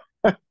 man.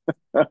 of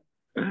time.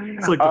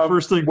 It's like the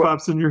first thing What,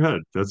 pops in your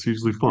head. That's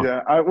usually fun.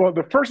 yeah, well,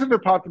 the first thing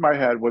that popped in my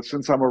head was,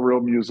 since I'm a real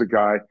music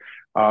guy,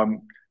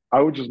 um, I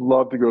would just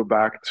love to go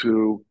back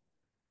to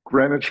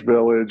Greenwich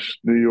Village,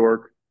 New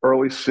York,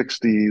 early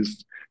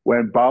 60s,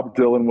 when Bob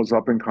Dylan was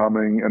up and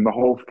coming and the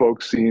whole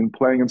folk scene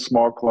playing in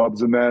small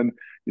clubs, and then,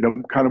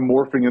 kind of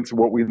morphing into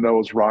what we know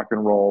as rock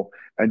and roll,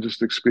 and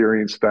just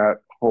experience that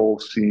whole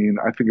scene.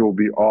 I think it will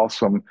be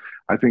awesome.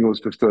 I think it was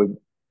just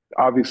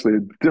obviously a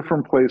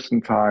different place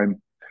and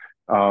time.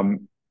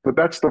 But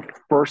that's the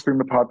first thing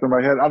that popped in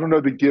my head. I don't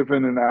know, the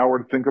given an hour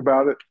to think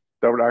about it,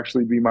 that would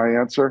actually be my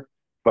answer.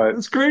 But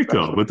That's great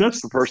though. But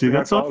that's the first thing I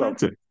that's thought of.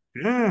 authentic.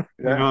 Yeah.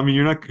 Yeah. I mean,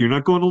 you're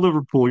not going to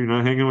Liverpool. You're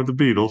not hanging with the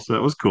Beatles. That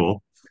was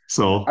cool.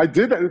 So I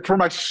did that for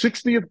my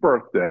 60th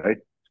birthday.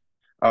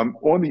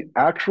 On the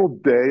actual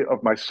day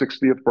of my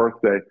 60th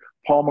birthday,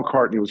 Paul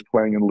McCartney was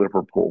playing in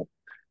Liverpool.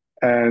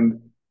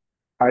 And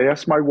I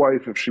asked my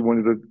wife if she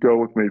wanted to go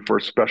with me for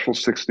a special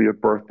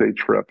 60th birthday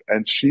trip.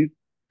 And she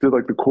did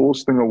like the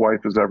coolest thing a wife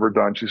has ever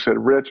done. She said,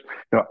 Rich,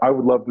 I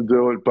would love to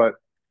do it, but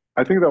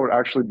I think that would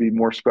actually be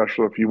more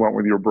special if you went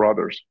with your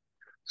brothers.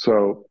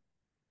 So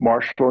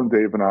Marshall and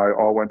Dave and I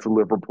all went to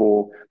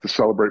Liverpool to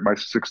celebrate my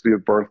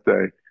 60th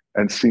birthday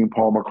and seeing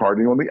Paul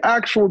McCartney on the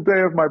actual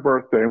day of my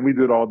birthday. And we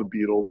did all the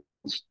Beatles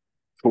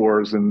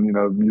tours and,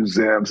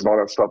 museums and all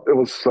that stuff. It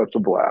was such a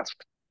blast.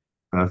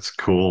 that's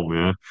cool,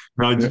 man.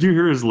 Now, Yeah. did you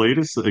hear his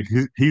latest? Like,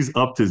 he's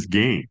upped his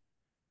game.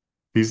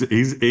 He's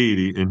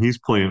 80 and he's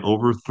playing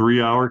over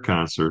 3 hour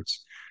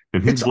concerts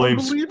and he It's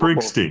blames unbelievable.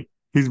 Springsteen.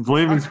 He's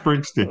blaming I,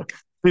 Springsteen.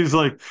 He's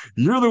like,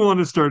 "You're the one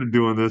that started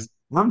doing this.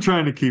 I'm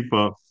trying to keep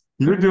up.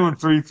 You're doing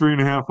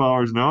 3.5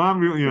 hours now.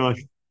 I'm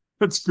like,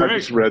 that's I great,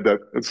 just read that.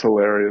 It's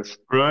hilarious.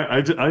 right?"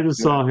 I just Yeah.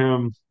 saw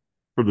him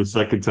for the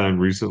second time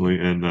recently,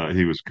 and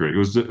he was great. It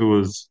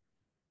was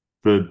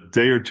the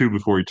day or two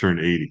before he turned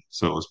 80,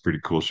 so it was a pretty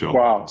cool show in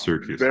Wow.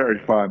 Syracuse. Very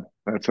fun.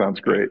 That sounds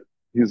Yeah, great.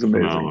 He's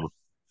amazing. phenomenal.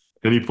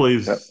 And he Yeah.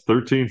 plays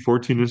 13,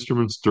 14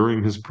 instruments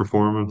during his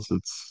performance.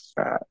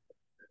 Uh,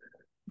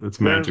 It's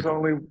there's magical.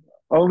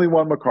 only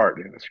one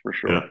McCartney, that's for Yeah.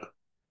 sure.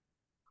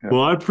 Yeah.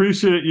 Well, I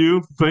appreciate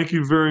you. Thank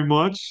you very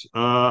much.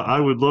 I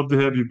would love to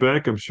have you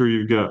back. I'm sure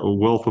you've got a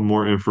wealth of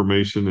more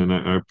information,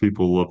 and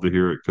people love to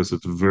hear it because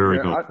it's very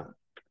Yeah. helpful.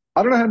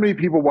 I don't know how many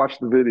people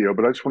watched the video,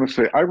 but I just want to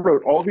say I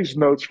wrote all these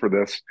notes for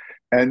this,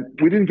 and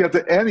we didn't get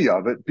to any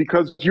of it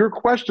because your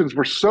questions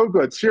were so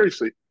good.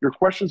 Seriously, your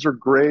questions are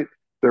great.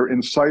 They're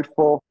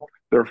insightful,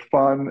 they're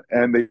fun,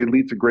 and they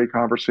lead to great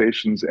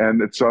conversations.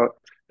 And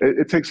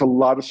it takes a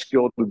lot of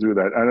skill to do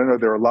that. And I know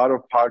there are a lot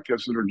of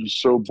podcasts that are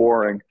just so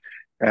boring.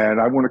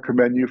 And I want to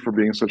commend you for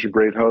being such a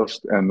great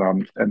host and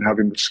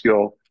having the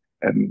skill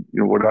and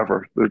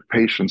whatever the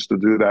patience to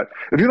do that.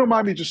 If you don't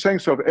mind me just saying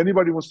so, if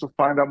anybody wants to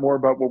find out more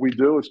about what we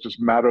do, it's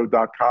just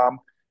madow.com,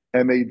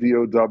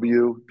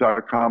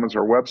 madow.com is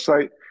our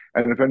website.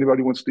 And if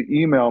anybody wants to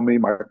email me,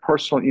 my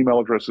personal email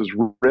address is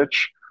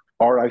rich,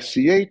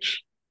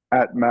 R-I-C-H,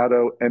 at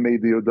Madow,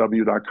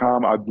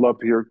 madow.com. I'd love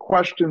to hear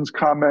questions,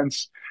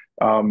 comments,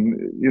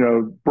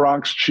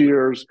 Bronx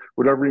cheers,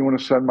 whatever you want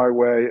to send my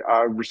way.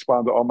 I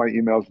respond to all my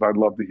emails, and I'd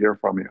love to hear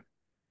from you.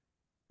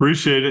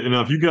 Appreciate it. And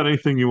if you got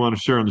anything you want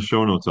to share in the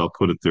show notes, I'll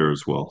put it there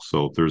as well.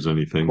 So if there's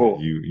anything Cool.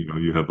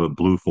 you have a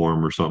blue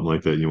form or something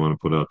like that you want to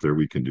put out there,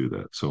 we can do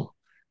that. So,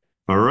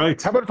 all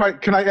right. How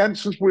about can I end,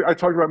 since I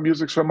talked about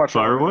music so much?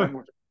 Fire away.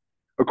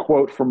 A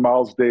quote from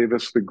Miles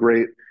Davis, the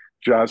great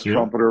jazz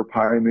trumpeter,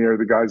 pioneer.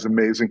 The guy's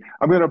amazing.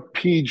 I'm going to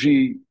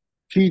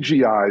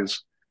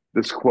PGI's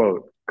this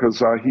quote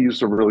because he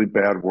used a really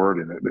bad word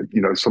in it that,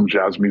 some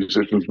jazz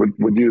musicians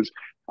would use.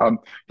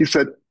 He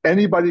said,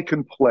 anybody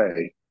can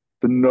play.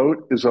 The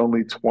note is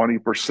only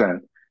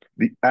 20%.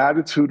 The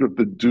attitude of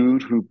the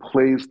dude who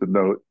plays the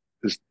note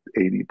is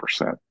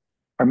 80%.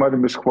 I might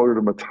have misquoted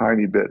him a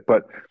tiny bit,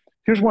 but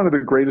here's one of the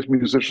greatest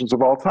musicians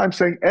of all time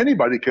saying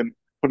anybody can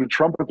put a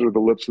trumpet through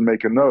the lips and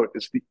make a note.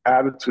 It's the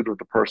attitude of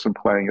the person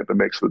playing it that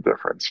makes the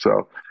difference.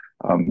 So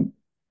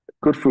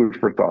good food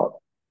for thought.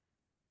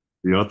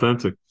 Be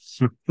authentic.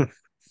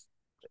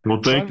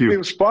 Well, thank you. It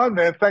was fun,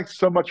 man. Thanks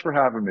so much for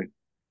having me.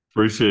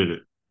 Appreciate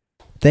it.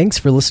 Thanks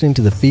for listening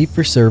to the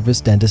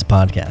Fee-for-Service Dentist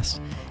Podcast.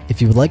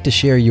 If you would like to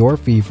share your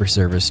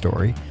fee-for-service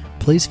story,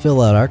 please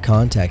fill out our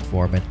contact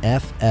form at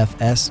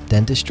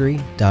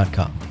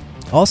ffsdentistry.com.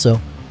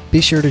 Also, be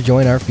sure to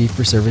join our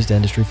Fee-for-Service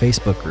Dentistry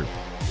Facebook group.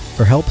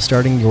 For help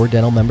starting your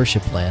dental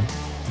membership plan,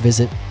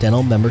 visit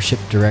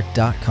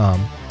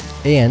dentalmembershipdirect.com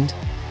and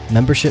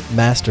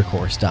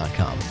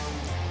membershipmastercourse.com.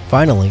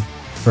 Finally,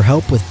 for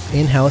help with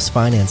in-house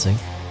financing,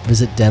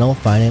 visit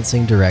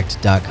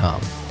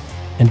dentalfinancingdirect.com.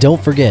 And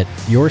don't forget,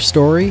 your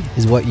story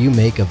is what you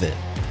make of it.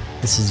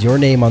 This is your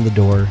name on the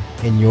door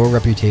and your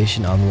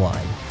reputation on the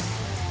line.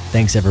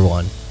 Thanks,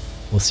 everyone.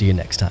 We'll see you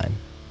next time.